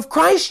 so if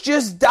Christ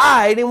just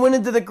died and went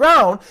into the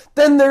ground,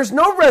 then there's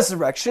no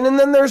resurrection, and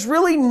then there's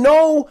really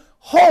no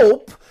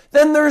hope,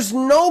 then there's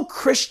no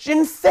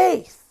Christian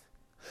faith.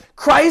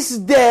 Christ's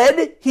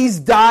dead, he's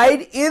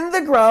died in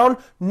the ground,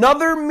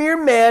 another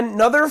mere man,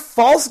 another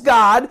false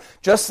god,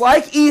 just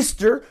like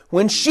Easter,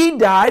 when she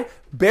died,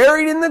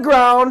 buried in the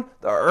ground,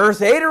 the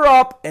earth ate her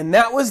up, and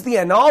that was the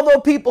end. Although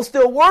people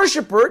still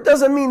worship her, it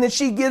doesn't mean that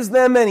she gives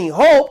them any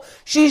hope.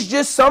 She's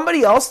just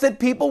somebody else that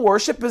people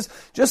worship, is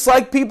just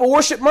like people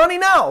worship money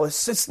now.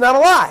 It's not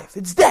alive,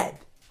 it's dead.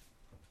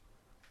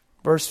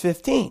 Verse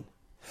 15.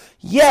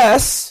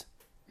 Yes,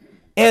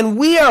 and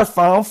we are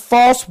found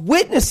false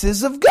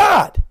witnesses of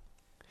God,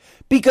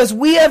 because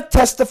we have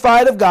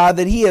testified of God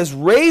that he has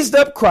raised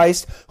up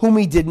Christ, whom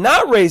he did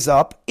not raise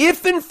up,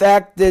 if in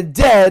fact the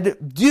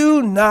dead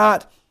do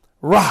not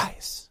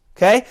rise.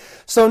 Okay?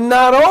 So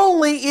not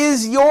only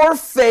is your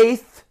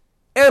faith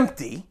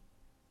empty,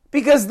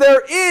 because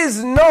there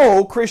is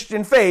no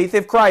Christian faith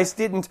if Christ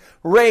didn't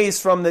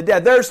raise from the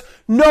dead. There's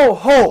no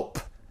hope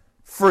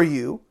for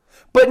you.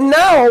 But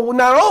now,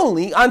 not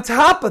only, on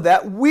top of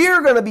that,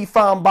 we're going to be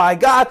found by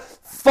God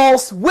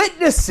false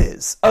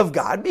witnesses of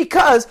God,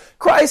 because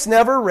Christ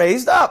never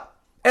raised up.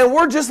 And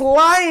we're just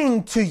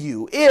lying to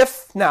you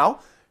if, now,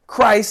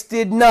 Christ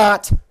did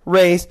not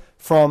raise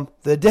from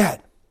the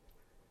dead.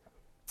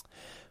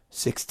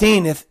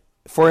 16, if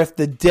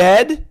the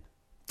dead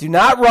do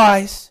not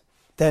rise,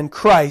 then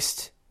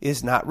Christ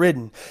is not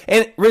risen.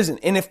 And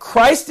if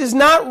Christ is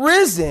not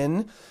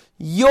risen,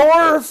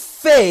 your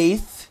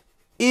faith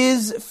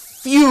is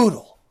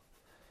futile.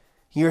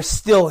 You're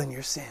still in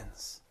your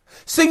sins.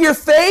 So your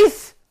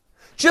faith,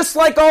 just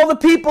like all the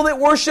people that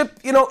worship,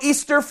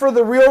 Easter for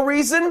the real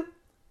reason,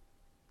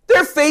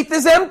 their faith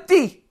is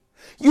empty.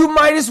 You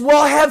might as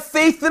well have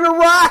faith in a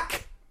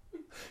rock.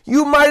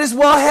 You might as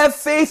well have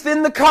faith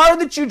in the car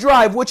that you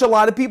drive, which a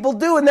lot of people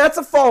do, and that's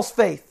a false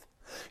faith.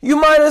 You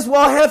might as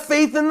well have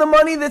faith in the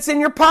money that's in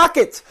your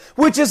pocket,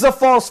 which is a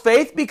false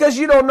faith, because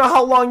you don't know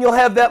how long you'll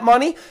have that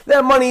money.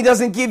 That money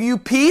doesn't give you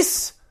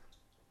peace.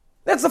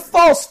 That's a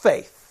false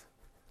faith.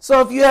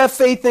 So if you have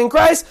faith in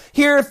Christ,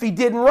 here if he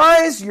didn't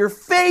rise, your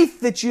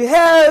faith that you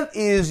have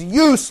is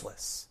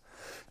useless.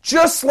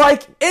 Just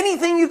like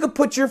anything you could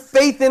put your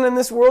faith in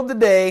this world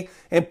today,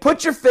 and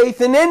put your faith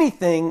in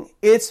anything,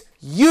 it's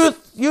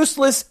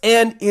useless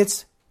and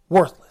it's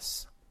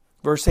worthless.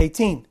 Verse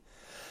 18.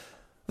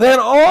 Then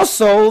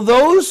also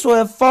those who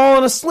have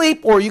fallen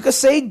asleep, or you could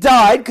say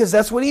died, because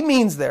that's what he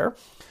means there.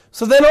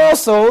 So then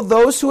also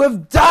those who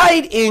have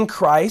died in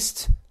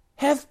Christ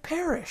have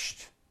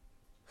perished.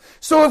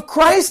 So if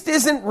Christ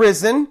isn't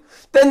risen,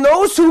 then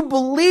those who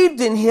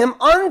believed in him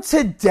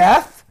unto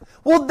death,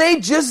 well, they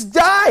just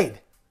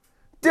died.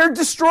 They're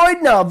destroyed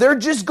now. They're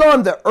just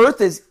gone. The earth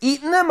has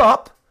eaten them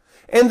up,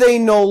 and they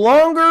no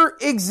longer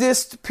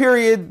exist,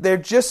 period. They're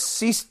just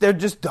ceased. They're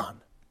just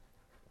done.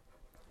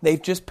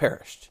 They've just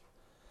perished.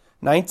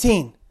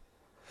 19.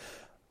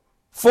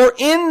 For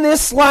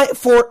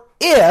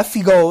if,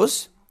 he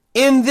goes,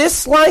 in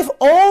this life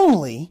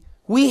only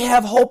we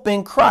have hope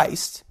in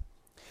Christ,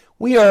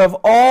 we are of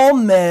all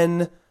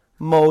men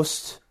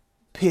most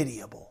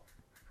pitiable.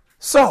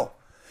 So,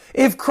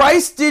 if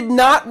Christ did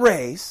not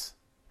raise,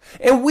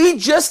 and we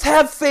just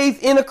have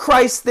faith in a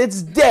Christ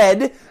that's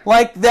dead,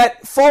 like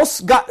that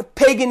false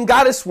pagan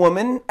goddess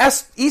woman,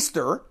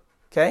 Easter,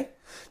 okay,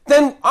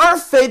 then our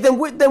faith,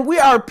 then we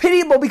are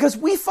pitiable, because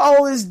we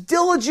follow this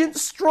diligent,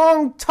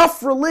 strong,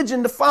 tough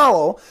religion to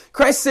follow.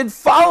 Christ said,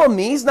 follow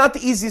me. He's not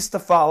the easiest to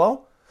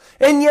follow.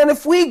 And yet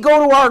if we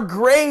go to our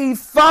grave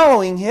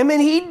following him and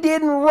he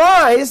didn't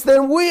rise,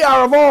 then we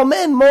are of all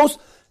men most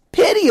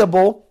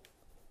pitiable.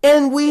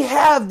 And we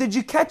have, did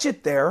you catch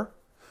it there?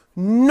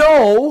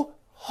 No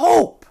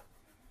hope.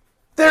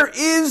 There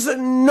is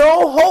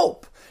no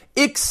hope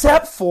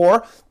except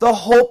for the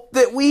hope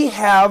that we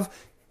have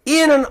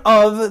in and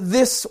of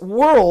this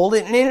world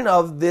and in and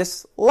of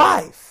this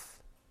life.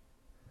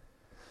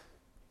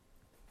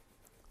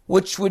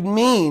 Which would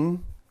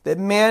mean that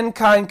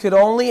mankind could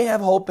only have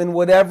hope in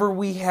whatever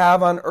we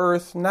have on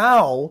earth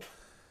now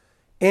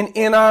and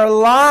in our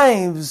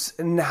lives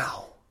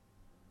now.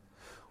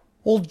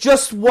 Well,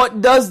 just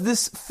what does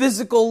this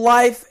physical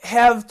life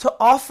have to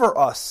offer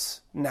us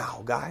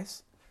now,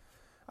 guys?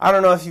 I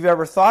don't know if you've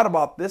ever thought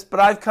about this, but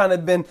I've kind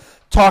of been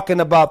talking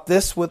about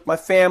this with my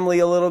family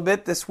a little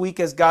bit this week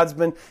as God's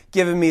been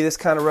giving me this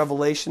kind of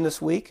revelation this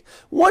week.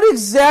 What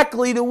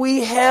exactly do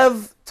we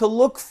have to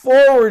look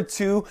forward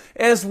to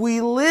as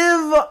we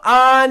live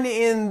on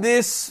in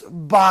this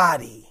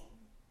body?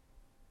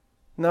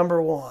 Number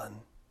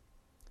one,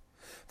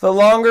 the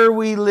longer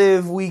we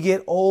live, we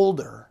get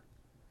older.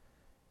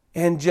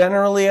 And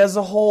generally, as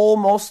a whole,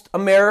 most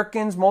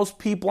Americans, most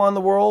people on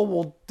the world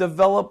will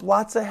develop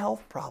lots of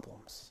health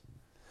problems.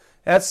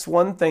 That's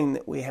one thing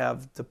that we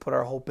have to put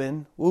our hope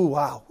in. Ooh,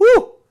 wow.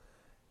 Woo!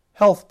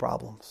 Health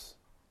problems.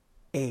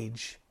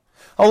 Age.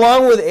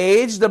 Along with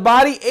age, the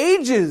body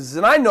ages.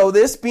 And I know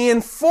this,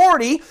 being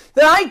 40,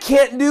 that I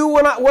can't do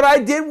what I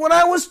did when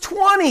I was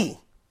 20.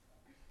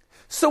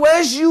 So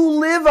as you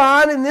live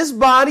on in this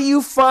body,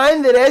 you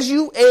find that as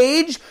you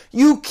age,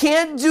 you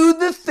can't do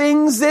the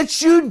things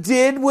that you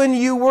did when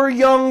you were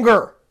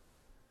younger.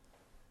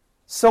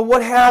 So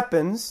what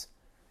happens?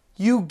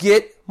 You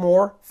get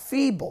more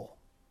feeble.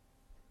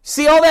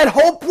 See all that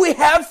hope we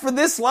have for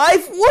this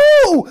life?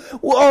 Woo!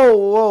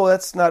 Whoa,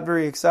 that's not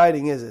very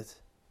exciting, is it?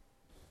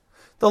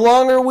 The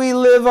longer we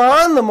live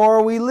on, the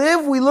more we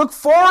live, we look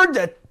forward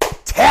to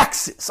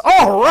taxes.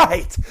 All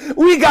right.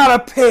 We got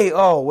to pay.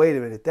 Oh, wait a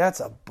minute.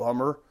 That's a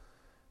bummer.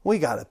 We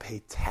got to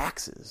pay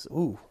taxes.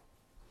 Ooh.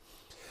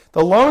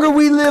 The longer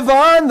we live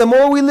on, the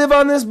more we live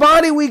on this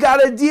body, we got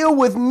to deal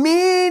with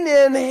mean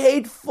and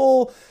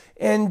hateful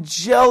and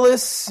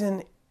jealous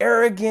and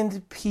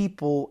arrogant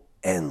people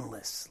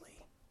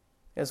endlessly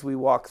as we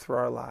walk through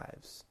our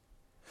lives.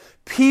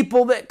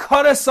 People that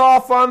cut us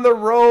off on the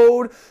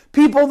road.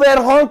 People that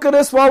honk at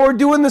us while we're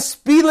doing the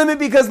speed limit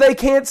because they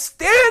can't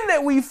stand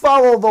that we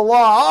follow the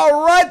law.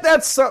 All right,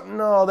 that's something.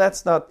 No,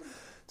 that's not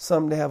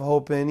something to have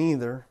hope in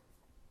either.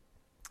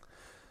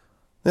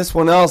 This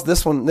one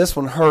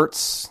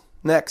hurts.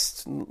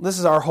 Next, this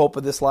is our hope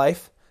of this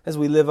life as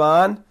we live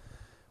on.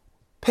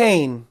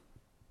 Pain,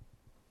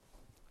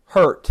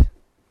 hurt,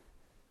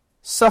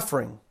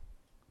 suffering,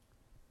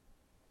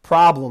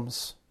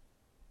 problems,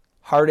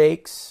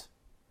 heartaches,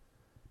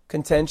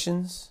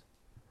 contentions,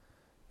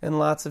 and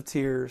lots of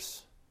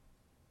tears.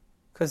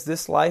 Because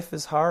this life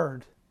is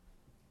hard.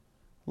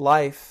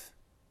 Life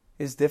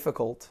is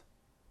difficult.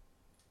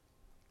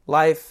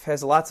 Life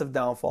has lots of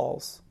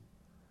downfalls.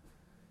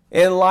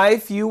 In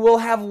life, you will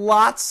have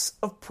lots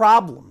of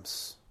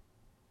problems.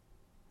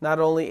 Not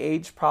only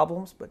age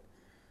problems, but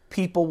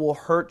people will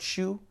hurt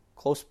you,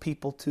 close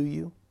people to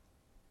you.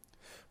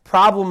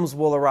 Problems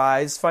will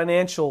arise,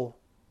 financial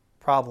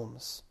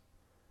problems,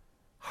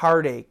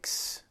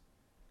 heartaches.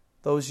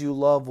 Those you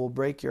love will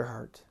break your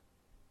heart.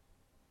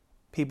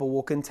 People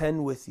will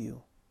contend with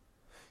you.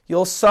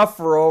 You'll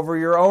suffer over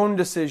your own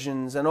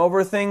decisions and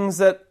over things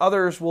that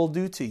others will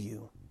do to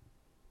you.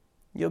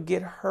 You'll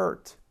get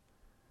hurt.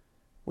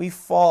 We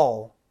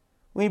fall.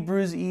 We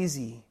bruise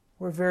easy.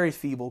 We're very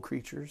feeble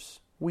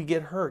creatures. We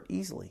get hurt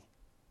easily.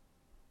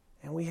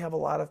 And we have a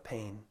lot of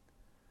pain.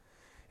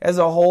 As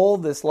a whole,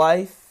 this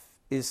life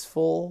is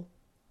full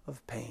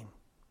of pain.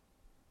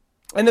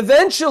 And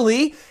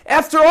eventually,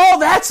 after all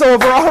that's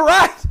over, all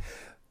right,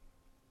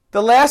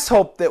 the last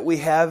hope that we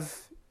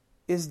have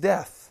is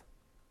death.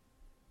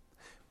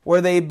 Where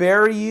they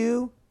bury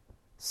you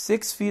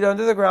 6 feet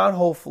under the ground,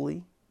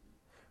 hopefully,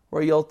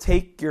 where you'll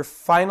take your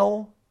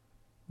final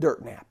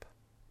dirt nap.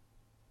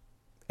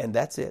 And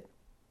that's it.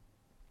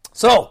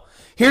 So,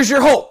 here's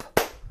your hope.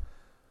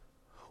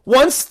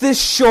 Once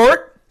this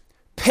short,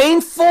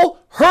 painful,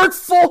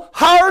 hurtful,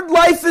 hard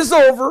life is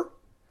over,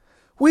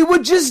 we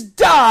would just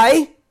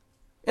die,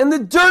 and the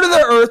dirt of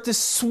the earth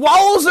just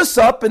swallows us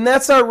up, and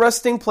that's our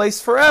resting place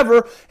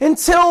forever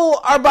until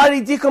our body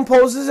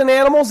decomposes and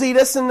animals eat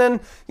us, and then,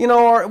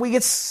 we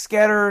get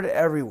scattered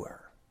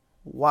everywhere.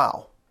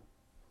 Wow.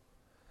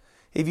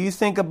 If you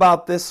think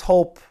about this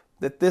hope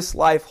that this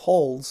life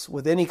holds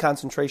with any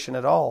concentration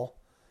at all,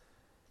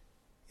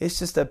 it's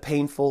just a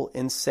painful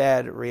and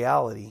sad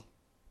reality.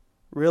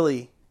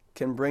 Really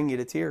can bring you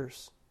to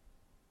tears.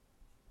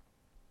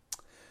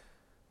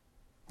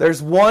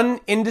 There's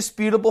one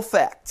indisputable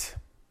fact.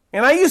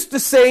 And I used to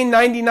say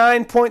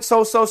 99 point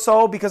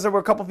so because there were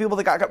a couple people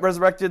that got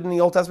resurrected in the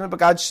Old Testament, but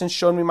God's since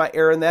shown me my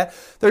error in that.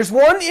 There's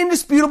one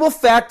indisputable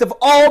fact of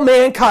all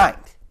mankind.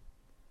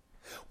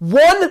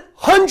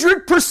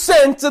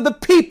 100% of the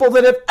people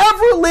that have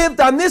ever lived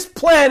on this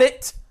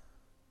planet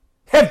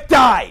have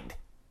died.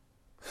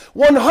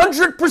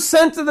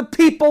 100% of the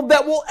people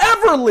that will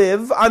ever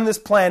live on this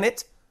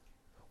planet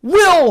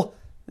will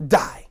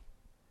die.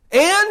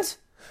 And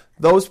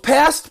those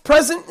past,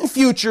 present, and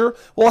future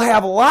will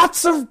have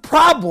lots of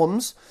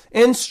problems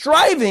and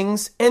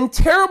strivings and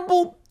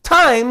terrible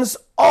times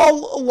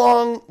all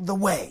along the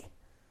way.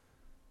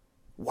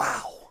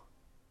 Wow.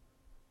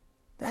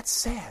 That's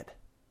sad.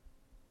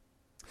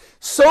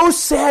 So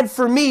sad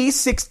for me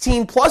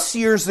 16 plus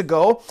years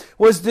ago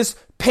was this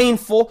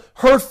painful,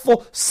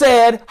 hurtful,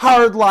 sad,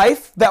 hard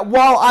life that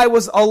while I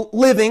was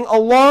living,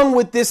 along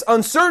with this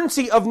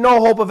uncertainty of no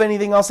hope of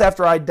anything else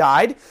after I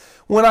died,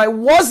 when I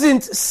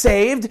wasn't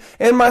saved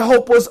and my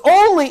hope was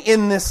only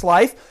in this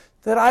life,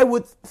 that I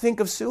would think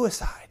of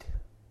suicide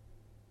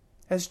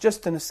as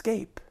just an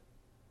escape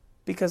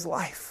because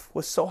life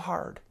was so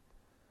hard.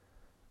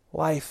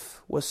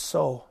 Life was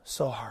so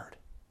hard.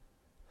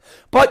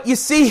 But you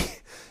see,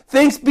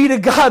 thanks be to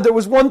God, there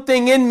was one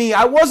thing in me.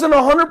 I wasn't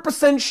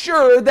 100%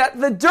 sure that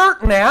the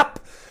dirt nap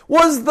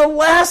was the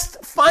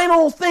last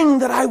final thing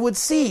that I would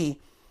see.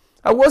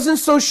 I wasn't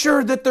so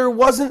sure that there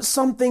wasn't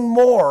something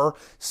more,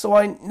 so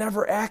I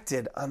never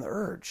acted on the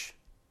urge.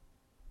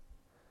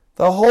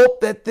 The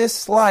hope that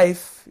this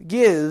life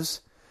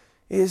gives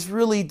is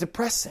really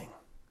depressing.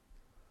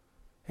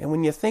 And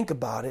when you think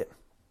about it,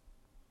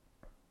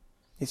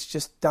 it's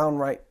just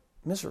downright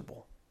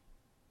miserable.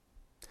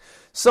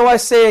 So I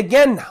say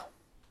again now,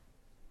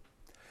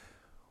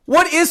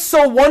 what is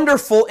so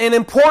wonderful and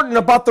important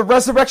about the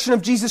resurrection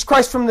of Jesus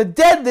Christ from the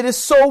dead that is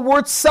so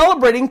worth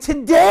celebrating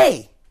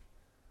today?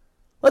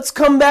 Let's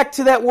come back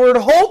to that word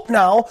hope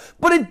now,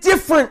 but a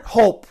different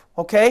hope,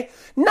 okay?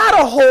 Not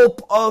a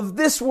hope of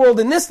this world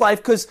and this life,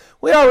 because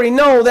we already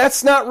know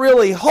that's not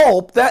really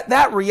hope.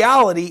 That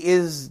reality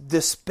is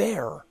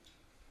despair.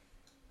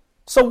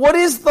 So what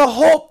is the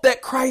hope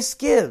that Christ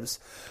gives?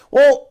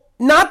 Well,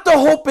 not the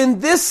hope in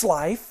this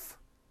life,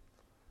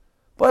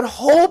 but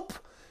hope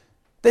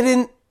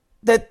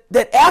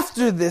that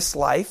after this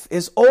life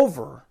is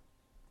over,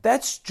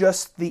 that's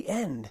just the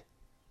end.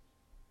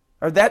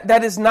 Or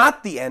that is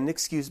not the end,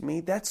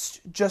 that's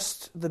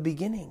just the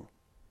beginning.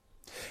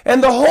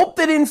 And the hope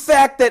that in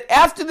fact that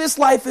after this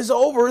life is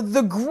over,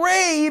 the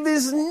grave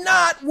is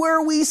not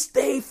where we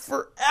stay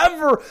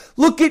forever.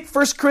 Look at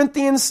 1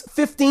 Corinthians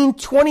 15,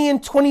 20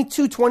 and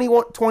 22,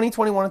 21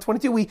 and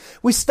 22.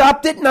 We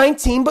stopped at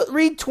 19, but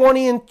read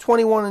 20 and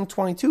 21 and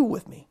 22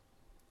 with me.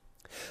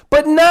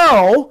 But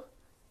now,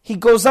 he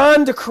goes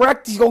on to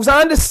correct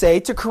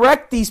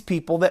these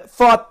people that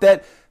thought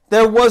that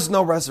there was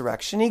no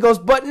resurrection. He goes,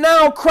 but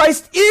now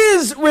Christ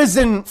is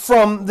risen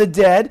from the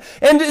dead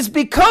and has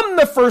become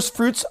the first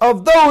fruits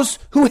of those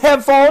who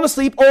have fallen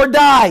asleep or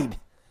died.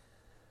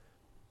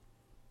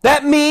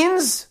 That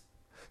means,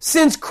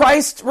 since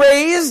Christ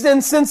raised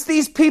and since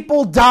these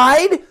people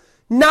died,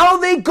 now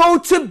they go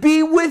to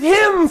be with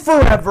him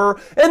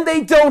forever and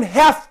they don't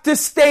have to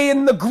stay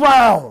in the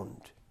ground.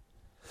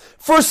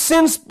 For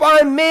since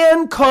by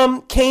man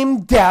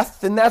came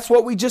death, and that's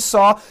what we just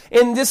saw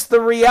in this, the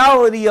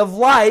reality of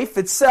life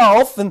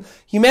itself and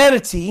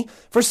humanity.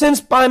 For since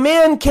by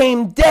man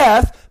came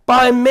death,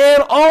 by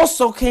man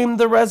also came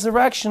the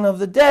resurrection of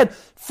the dead.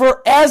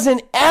 For as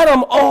in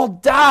Adam all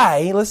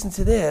die, listen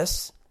to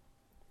this,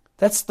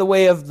 that's the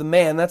way of the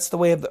man, that's the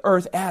way of the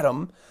earth,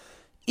 Adam.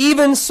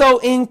 Even so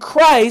in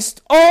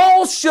Christ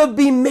all shall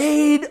be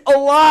made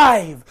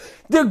alive.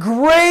 The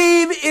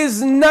grave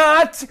is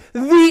not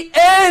the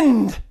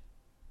end.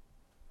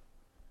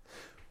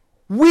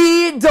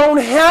 We don't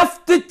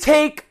have to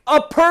take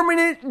a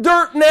permanent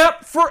dirt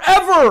nap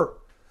forever.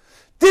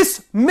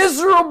 This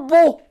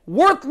miserable,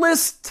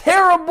 worthless,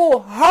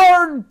 terrible,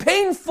 hard,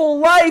 painful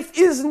life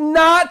is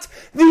not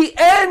the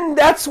end.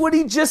 That's what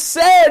he just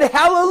said.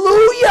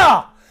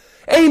 Hallelujah.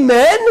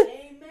 Amen.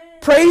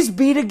 Praise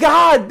be to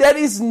God. That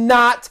is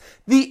not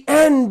the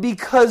end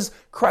because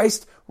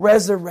Christ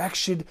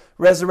resurrected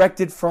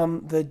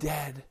from the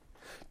dead.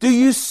 Do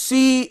you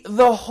see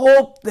the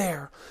hope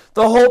there?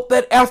 The hope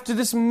that after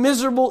this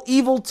miserable,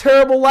 evil,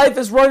 terrible life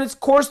has run its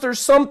course, there's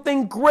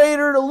something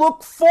greater to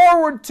look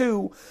forward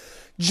to.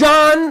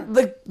 John,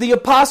 the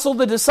apostle,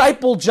 the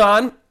disciple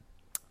John,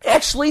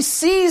 actually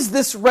sees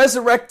this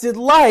resurrected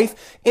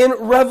life in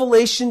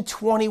Revelation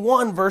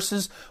 21,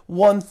 verses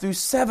 1 through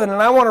 7.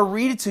 And I want to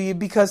read it to you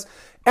because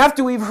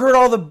after we've heard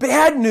all the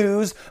bad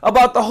news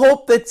about the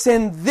hope that's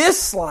in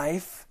this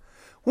life,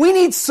 we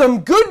need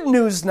some good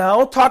news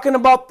now, talking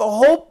about the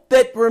hope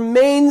that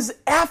remains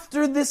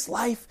after this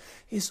life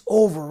is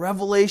over.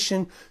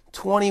 Revelation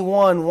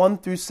 21, 1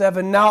 through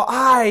 7.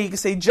 Now you can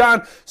say,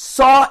 John,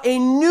 saw a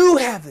new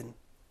heaven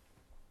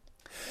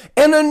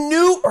and a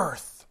new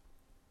earth.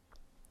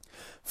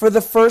 For the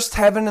first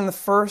heaven and the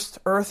first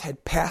earth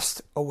had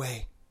passed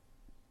away.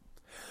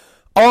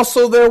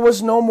 Also there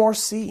was no more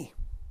sea.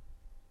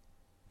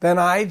 Then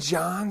I,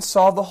 John,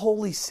 saw the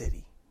holy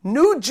city,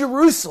 New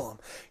Jerusalem,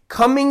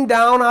 coming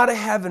down out of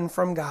heaven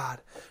from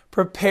God,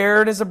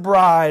 prepared as a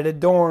bride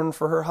adorned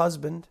for her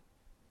husband.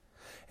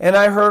 And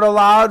I heard a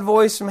loud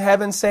voice from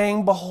heaven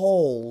saying,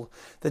 Behold,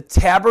 the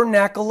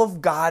tabernacle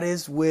of God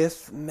is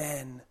with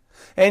men,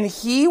 and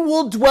he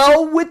will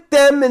dwell with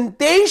them, and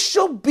they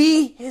shall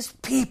be his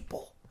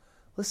people.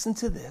 Listen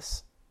to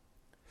this.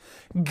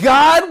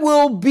 God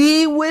will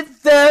be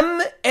with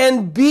them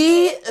and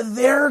be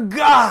their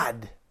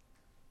God.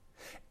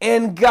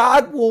 And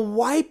God will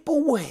wipe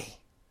away.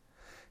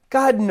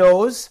 God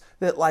knows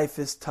that life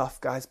is tough,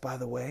 guys, by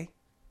the way.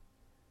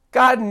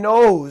 God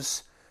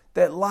knows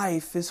that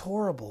life is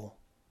horrible.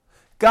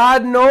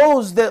 God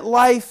knows that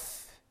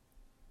life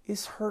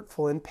is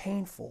hurtful and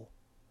painful.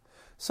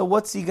 So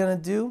what's he going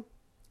to do?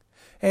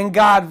 And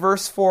God,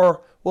 verse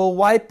 4, will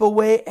wipe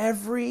away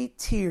every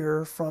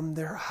tear from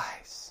their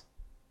eyes.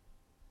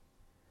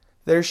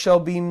 There shall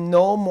be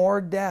no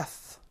more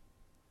death.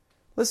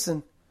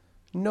 Listen,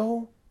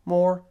 no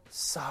more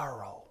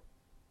sorrow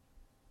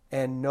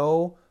and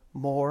no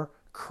more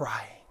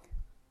crying.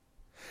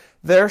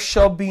 There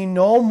shall be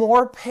no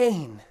more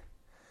pain,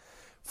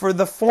 for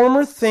the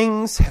former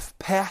things have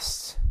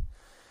passed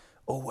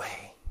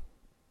away.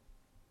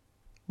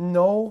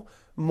 No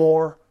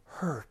more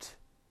hurt,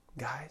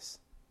 guys.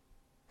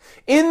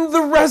 In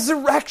the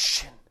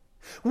resurrection,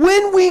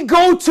 when we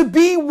go to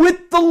be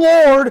with the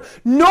Lord,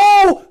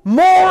 no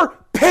more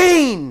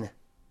pain,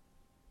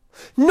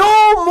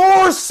 no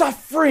more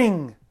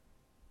suffering,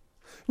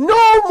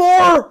 no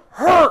more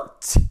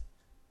hurt,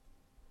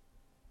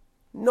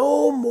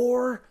 no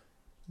more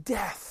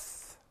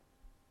death.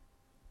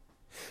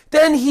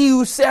 Then he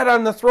who sat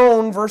on the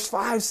throne, verse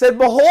 5, said,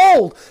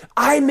 Behold,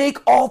 I make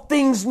all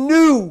things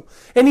new.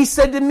 And he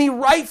said to me,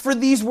 Write, for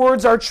these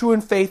words are true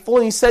and faithful.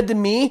 And he said to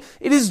me,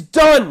 It is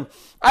done.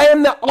 I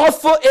am the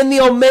Alpha and the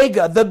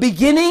Omega, the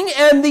beginning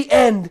and the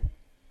end.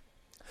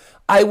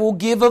 I will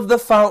give of the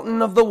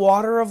fountain of the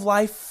water of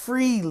life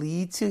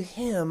freely to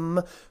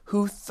him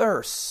who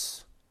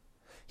thirsts.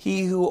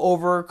 He who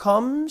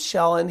overcomes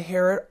shall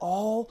inherit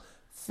all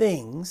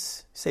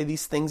things, say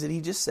these things that he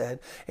just said,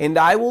 and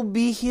I will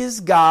be his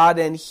God,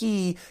 and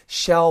he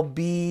shall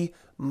be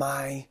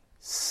my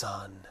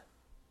son.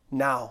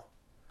 Now,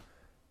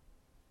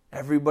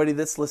 everybody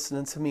that's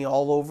listening to me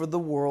all over the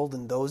world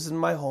and those in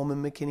my home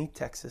in McKinney,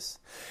 Texas,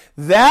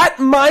 that,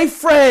 my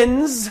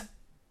friends,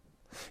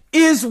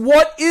 is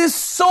what is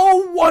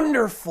so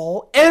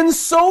wonderful and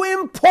so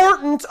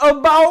important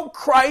about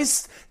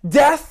Christ's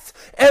death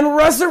and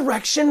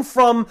resurrection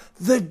from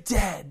the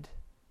dead.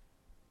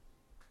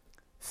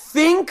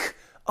 Think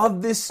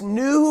of this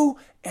new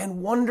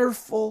and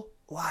wonderful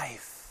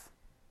life.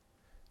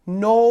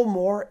 No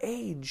more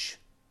age.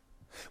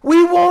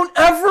 We won't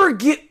ever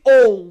get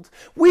old.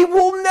 We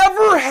will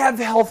never have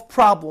health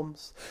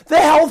problems. The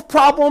health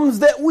problems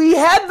that we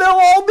had, they'll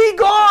all be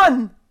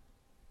gone.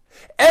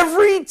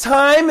 Every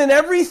time and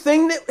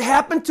everything that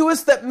happened to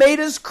us that made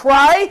us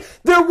cry,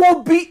 there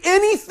won't be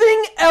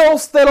anything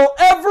else that'll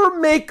ever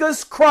make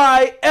us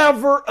cry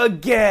ever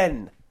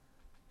again.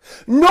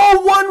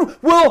 No one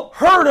will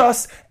hurt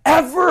us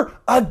ever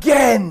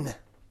again.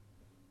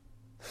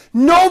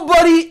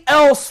 Nobody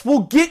else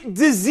will get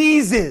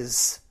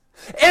diseases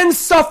and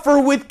suffer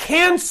with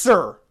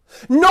cancer.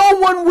 No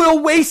one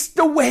will waste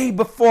away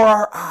before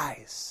our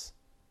eyes.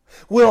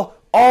 We'll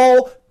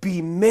all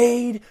be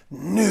made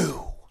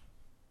new.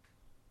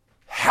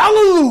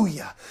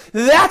 Hallelujah.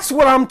 That's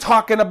what I'm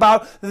talking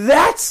about.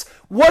 That's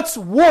what's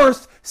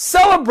worth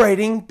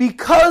celebrating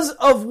because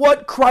of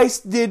what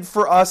Christ did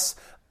for us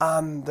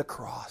on the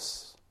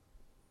cross.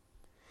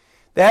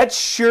 That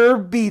sure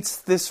beats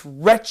this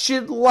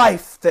wretched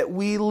life that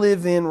we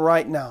live in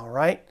right now,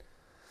 right?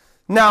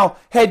 Now,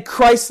 had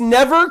Christ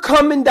never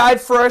come and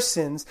died for our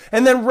sins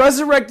and then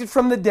resurrected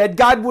from the dead,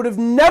 God would have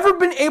never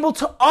been able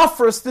to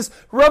offer us this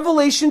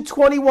Revelation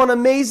 21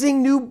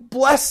 amazing, new,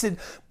 blessed,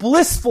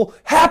 blissful,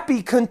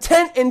 happy,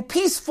 content, and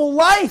peaceful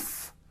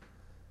life.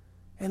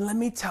 And let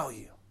me tell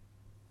you,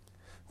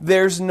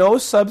 there's no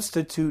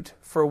substitute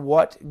for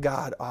what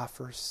God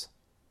offers.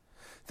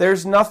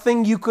 There's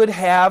nothing you could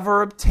have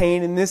or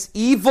obtain in this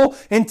evil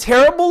and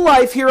terrible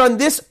life here on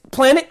this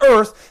planet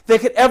Earth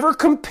that could ever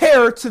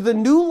compare to the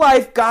new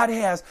life God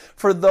has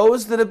for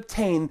those that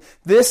obtain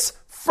this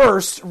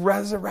first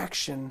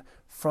resurrection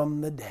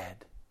from the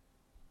dead.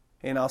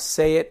 And I'll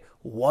say it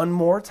one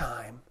more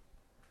time.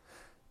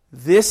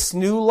 This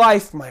new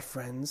life, my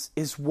friends,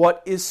 is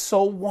what is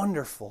so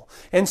wonderful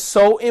and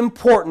so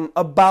important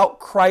about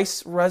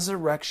Christ's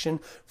resurrection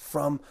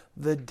from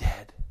the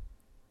dead.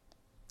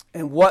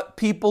 And what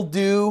people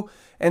do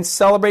and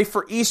celebrate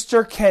for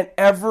Easter can't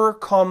ever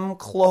come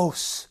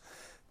close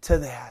to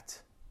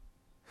that.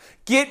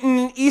 Getting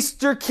an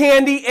Easter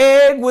candy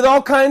egg with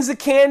all kinds of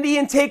candy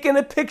and taking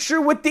a picture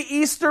with the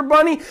Easter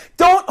bunny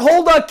don't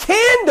hold a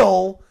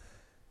candle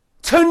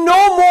to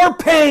no more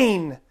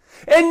pain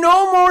and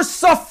no more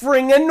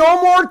suffering and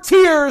no more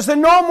tears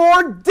and no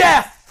more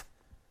death.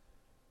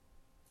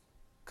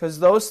 Because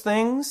those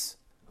things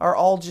are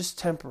all just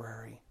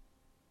temporary.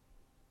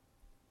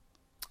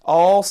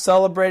 All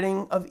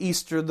celebrating of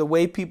Easter the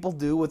way people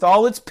do, with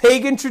all its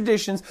pagan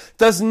traditions,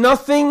 does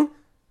nothing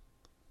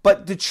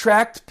but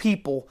detract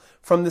people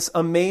from this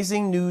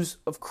amazing news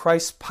of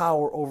Christ's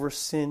power over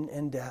sin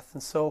and death.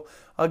 And so,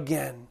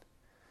 again,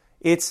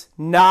 it's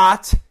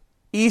not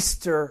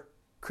Easter,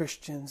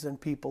 Christians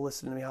and people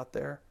listening to me out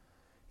there.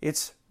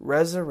 It's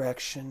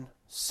Resurrection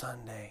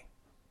Sunday.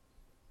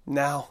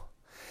 Now,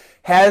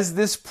 has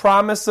this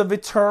promise of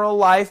eternal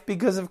life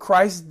because of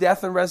Christ's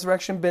death and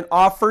resurrection been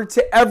offered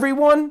to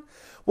everyone?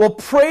 Well,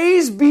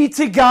 praise be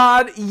to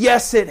God,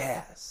 yes it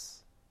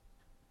has.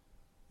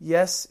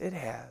 Yes it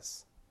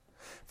has.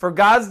 For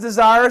God's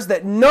desire is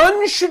that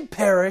none should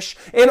perish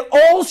and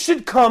all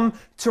should come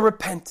to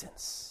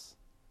repentance.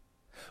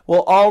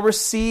 Will all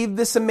receive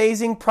this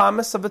amazing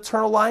promise of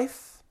eternal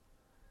life?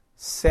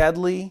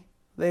 Sadly,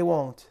 they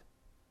won't.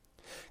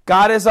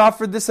 God has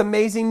offered this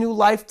amazing new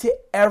life to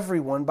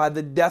everyone by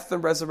the death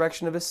and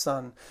resurrection of His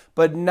Son,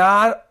 but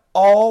not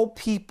all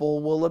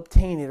people will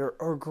obtain it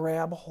or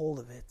grab hold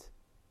of it.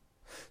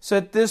 So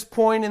at this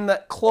point in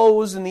the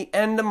close and the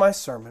end of my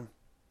sermon,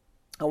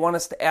 I want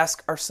us to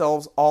ask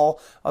ourselves all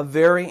a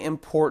very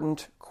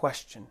important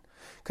question.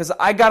 because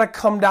I got to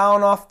come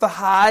down off the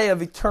high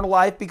of eternal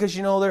life, because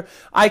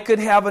I could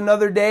have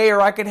another day, or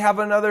I could have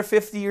another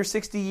 50 or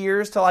 60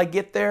 years till I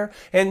get there.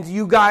 And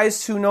you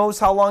guys, who knows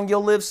how long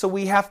you'll live, so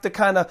we have to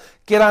kind of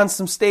get on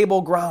some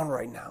stable ground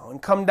right now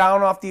and come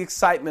down off the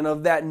excitement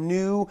of that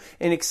new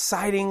and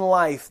exciting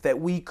life that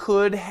we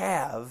could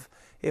have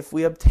if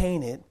we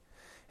obtain it.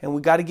 And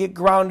we got to get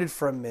grounded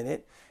for a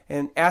minute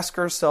and ask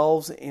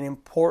ourselves an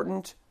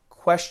important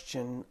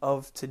question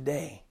of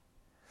today.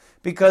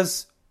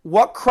 Because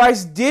what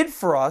Christ did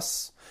for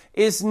us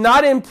is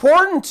not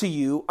important to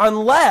you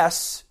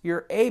unless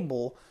you're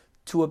able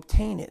to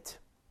obtain it.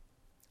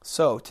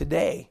 So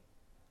today,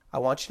 I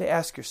want you to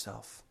ask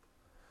yourself,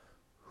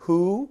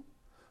 who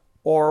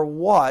or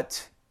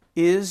what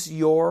is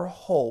your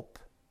hope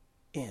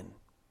in?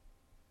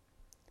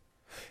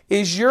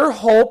 Is your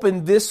hope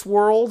in this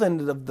world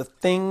and of the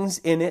things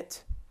in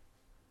it?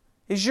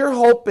 Is your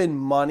hope in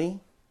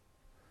money,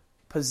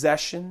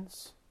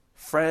 possessions,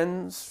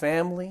 friends,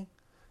 family,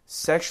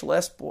 sexual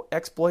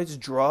exploits,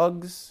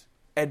 drugs,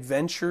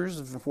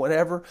 adventures,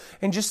 whatever,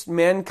 and just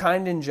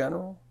mankind in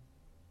general?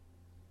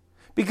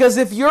 Because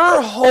if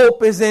your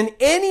hope is in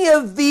any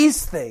of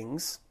these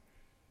things,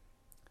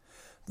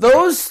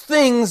 those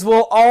things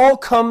will all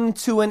come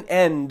to an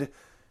end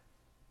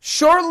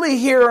shortly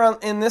here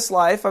in this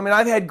life. I mean,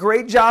 I've had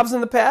great jobs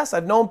in the past.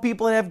 I've known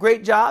people that have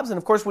great jobs. And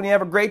of course, when you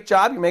have a great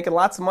job, you're making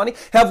lots of money,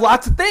 have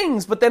lots of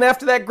things. But then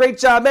after that great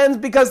job ends,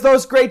 because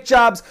those great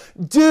jobs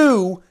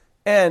do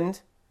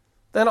end,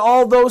 then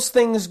all those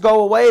things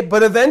go away.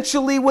 But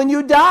eventually, when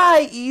you die,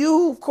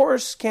 you, of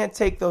course, can't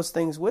take those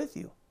things with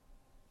you.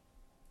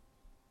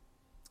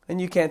 And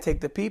you can't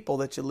take the people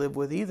that you live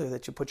with either,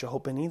 that you put your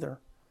hope in either.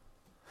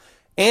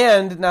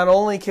 And not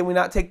only can we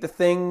not take the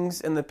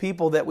things and the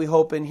people that we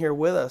hope in here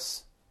with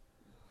us,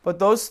 but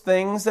those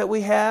things that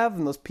we have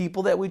and those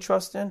people that we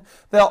trust in,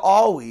 they'll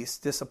always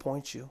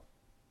disappoint you.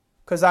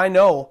 Because I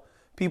know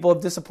people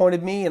have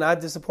disappointed me, and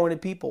I've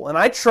disappointed people. And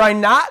I try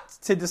not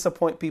to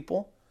disappoint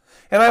people.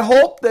 And I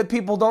hope that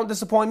people don't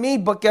disappoint me,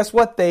 but guess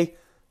what? They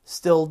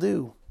still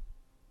do.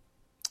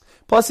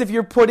 Plus, if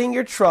you're putting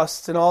your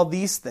trust in all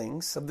these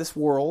things of this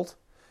world,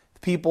 the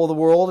people of the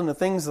world and the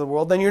things of the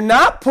world, then you're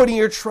not putting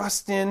your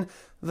trust in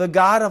the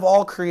God of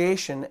all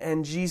creation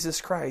and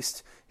Jesus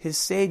Christ, His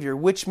Savior,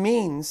 which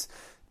means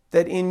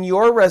that in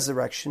your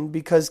resurrection,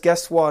 because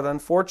guess what?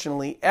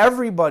 Unfortunately,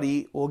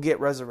 everybody will get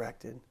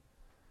resurrected.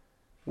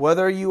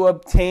 Whether you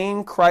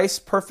obtain Christ's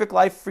perfect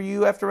life for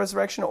you after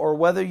resurrection or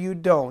whether you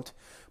don't,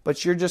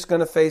 but you're just going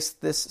to face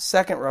this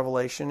second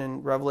revelation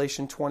in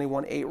Revelation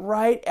 21:8.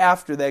 Right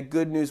after that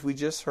good news we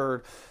just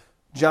heard,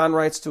 John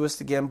writes to us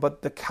again,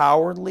 but the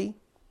cowardly,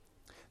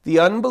 the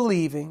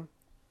unbelieving,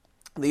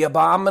 the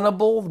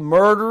abominable,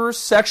 murderers,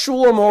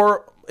 sexual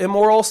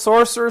immoral,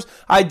 sorcerers,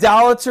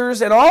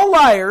 idolaters, and all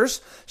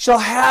liars shall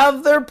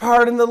have their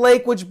part in the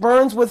lake which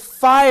burns with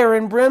fire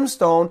and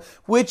brimstone,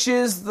 which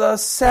is the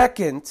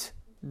second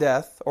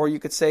death, or you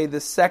could say the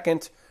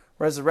second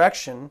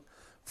resurrection,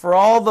 for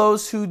all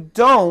those who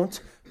don't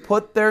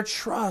put their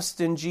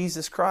trust in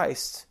Jesus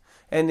Christ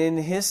and in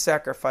His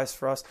sacrifice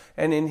for us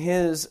and in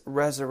His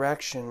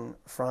resurrection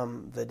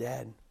from the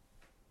dead.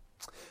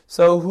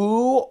 So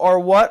who or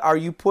what are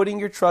you putting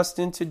your trust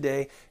in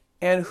today,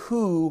 and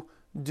who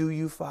do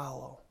you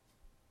follow?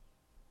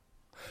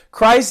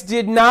 Christ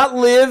did not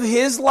live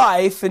His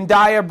life and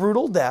die a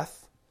brutal death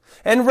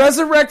and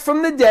resurrect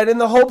from the dead in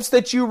the hopes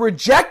that you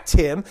reject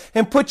Him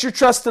and put your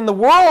trust in the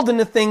world and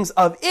the things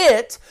of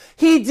it.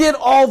 He did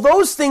all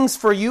those things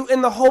for you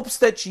in the hopes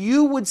that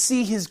you would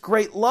see His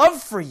great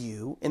love for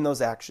you in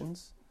those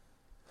actions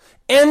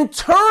and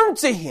turn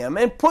to Him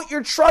and put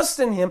your trust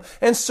in Him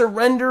and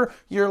surrender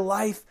your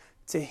life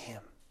to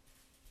Him.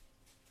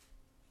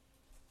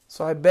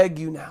 So I beg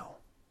you now,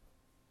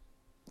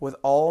 with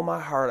all my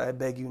heart I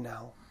beg you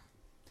now,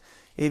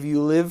 if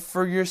you live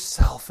for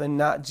yourself and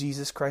not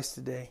Jesus Christ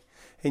today,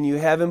 and you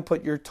haven't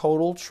put your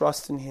total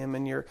trust in Him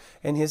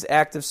and His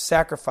act of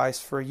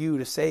sacrifice for you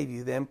to save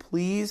you, then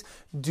please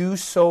do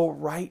so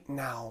right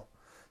now,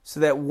 so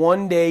that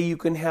one day you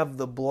can have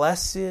the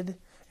blessed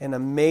and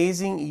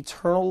amazing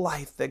eternal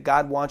life that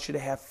God wants you to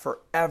have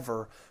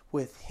forever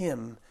with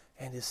Him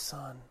and His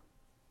Son.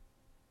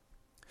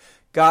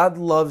 God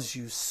loves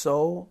you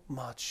so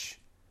much.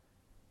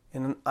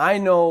 And I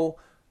know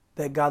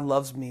that God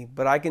loves me,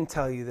 but I can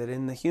tell you that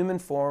in the human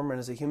form and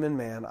as a human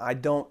man, I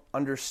don't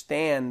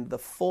understand the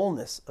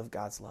fullness of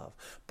God's love.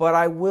 But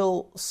I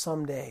will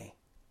someday.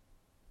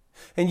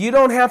 And you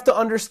don't have to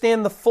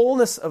understand the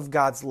fullness of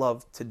God's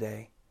love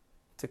today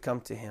to come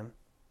to Him.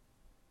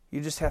 You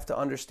just have to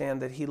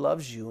understand that He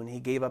loves you and He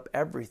gave up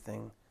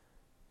everything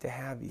to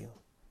have you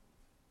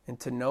and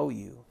to know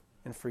you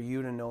and for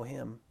you to know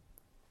Him.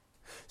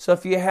 So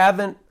if you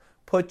haven't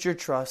put your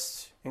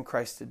trust in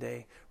Christ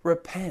today,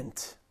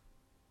 repent.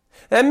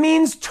 That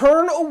means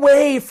turn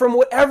away from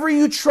whatever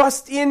you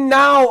trust in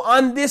now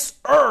on this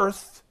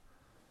earth,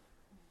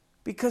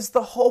 because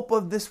the hope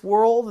of this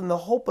world and the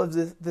hope of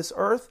this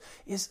earth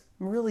is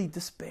really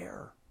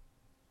despair.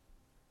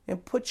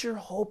 And put your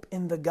hope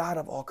in the God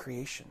of all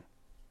creation.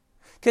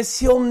 because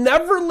He'll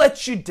never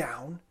let you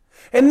down.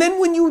 And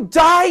then when you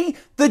die,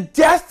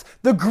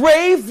 the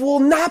grave will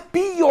not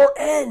be your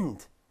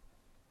end.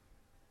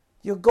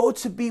 You'll go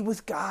to be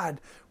with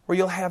God, where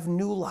you'll have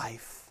new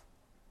life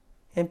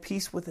and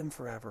peace with Him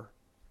forever.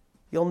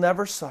 You'll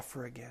never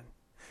suffer again.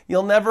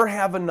 You'll never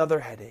have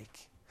another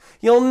headache.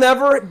 You'll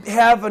never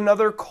have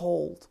another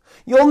cold.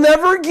 You'll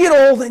never get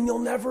old, and you'll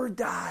never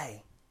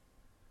die.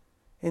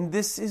 And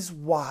this is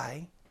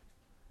why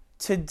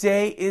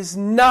today is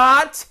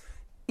not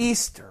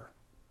Easter.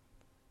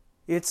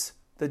 It's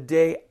the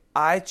day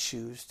I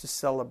choose to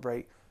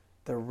celebrate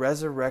the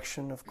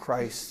resurrection of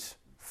Christ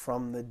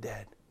from the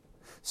dead.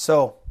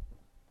 So,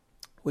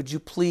 would you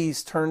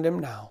please turn to Him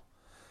now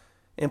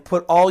and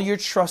put all your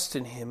trust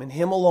in Him and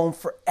Him alone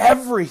for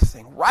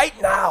everything right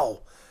now,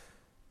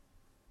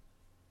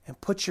 and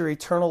put your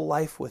eternal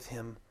life with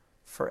Him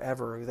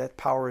forever. That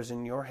power is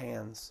in your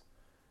hands.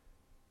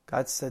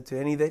 God said to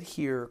any that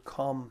hear,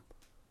 come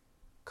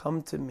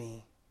to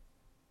me.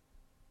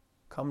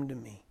 Come to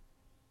me.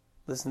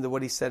 Listen to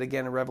what He said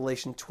again in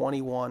Revelation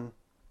 21.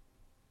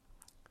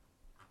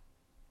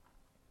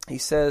 He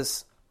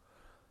says,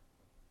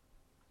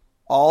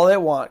 all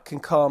that want can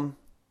come.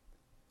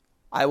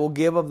 I will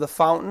give of the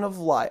fountain of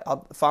life,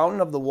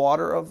 fountain of the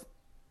water of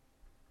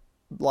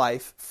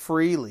life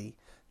freely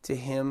to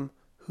him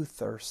who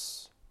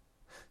thirsts.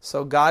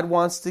 So God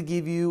wants to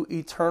give you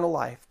eternal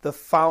life, the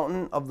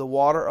fountain of the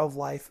water of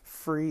life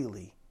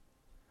freely.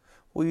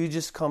 Will you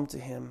just come to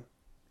Him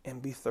and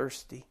be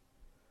thirsty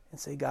and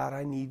say, God,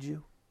 I need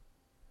you.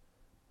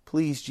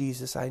 Please,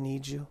 Jesus, I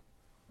need you.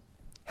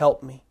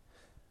 Help me,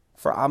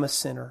 for I'm a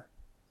sinner.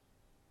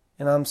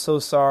 And I'm so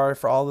sorry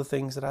for all the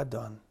things that I've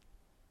done.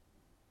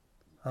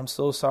 I'm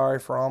so sorry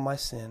for all my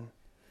sin.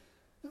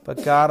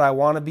 But God, I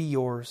want to be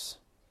yours.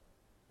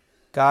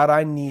 God,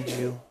 I need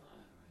you.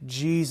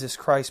 Jesus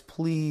Christ,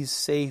 please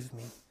save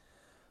me.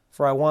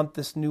 For I want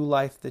this new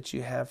life that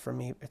you have for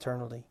me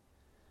eternally.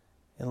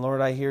 And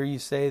Lord, I hear you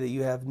say that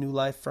you have new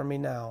life for me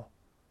now.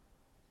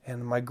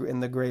 And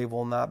the grave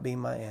will not be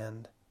my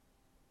end.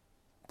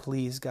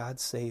 Please,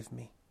 God, save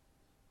me.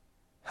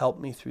 Help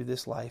me through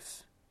this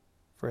life.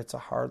 For it's a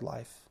hard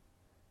life.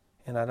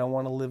 And I don't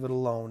want to live it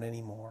alone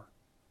anymore.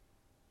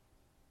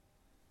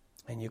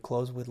 And you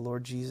close with,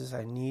 Lord Jesus,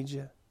 I need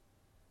you.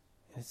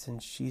 And it's in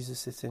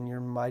Jesus, it's in your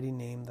mighty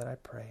name that I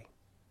pray.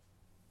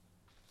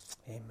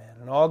 Amen.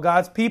 And all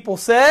God's people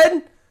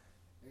said,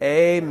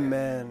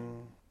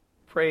 Amen.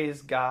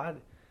 Praise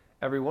God.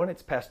 Everyone,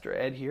 it's Pastor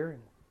Ed here,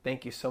 and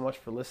thank you so much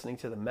for listening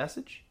to the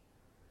message.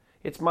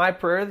 It's my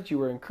prayer that you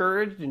were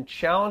encouraged and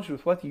challenged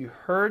with what you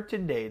heard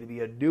today to be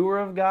a doer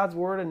of God's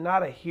word and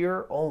not a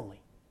hearer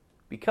only.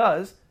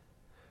 Because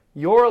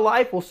your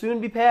life will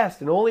soon be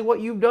past, and only what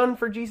you've done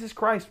for Jesus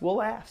Christ will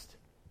last.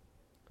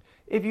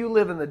 If you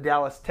live in the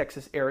Dallas,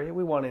 Texas area,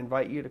 we want to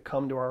invite you to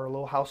come to our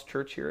little house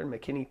church here in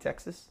McKinney,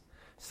 Texas.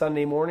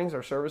 Sunday mornings,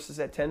 our service is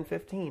at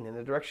 10:15, and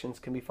the directions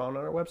can be found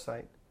on our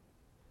website.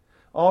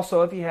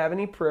 Also, if you have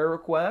any prayer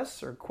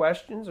requests or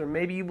questions, or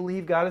maybe you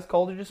believe God has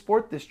called you to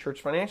support this church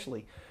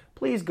financially,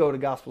 please go to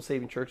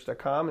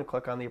gospelsavingchurch.com and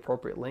click on the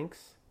appropriate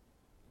links.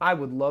 I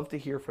would love to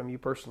hear from you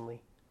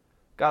personally.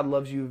 God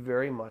loves you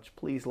very much.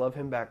 Please love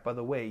Him back by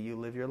the way you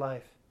live your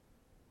life.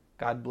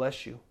 God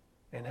bless you,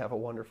 and have a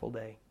wonderful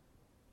day.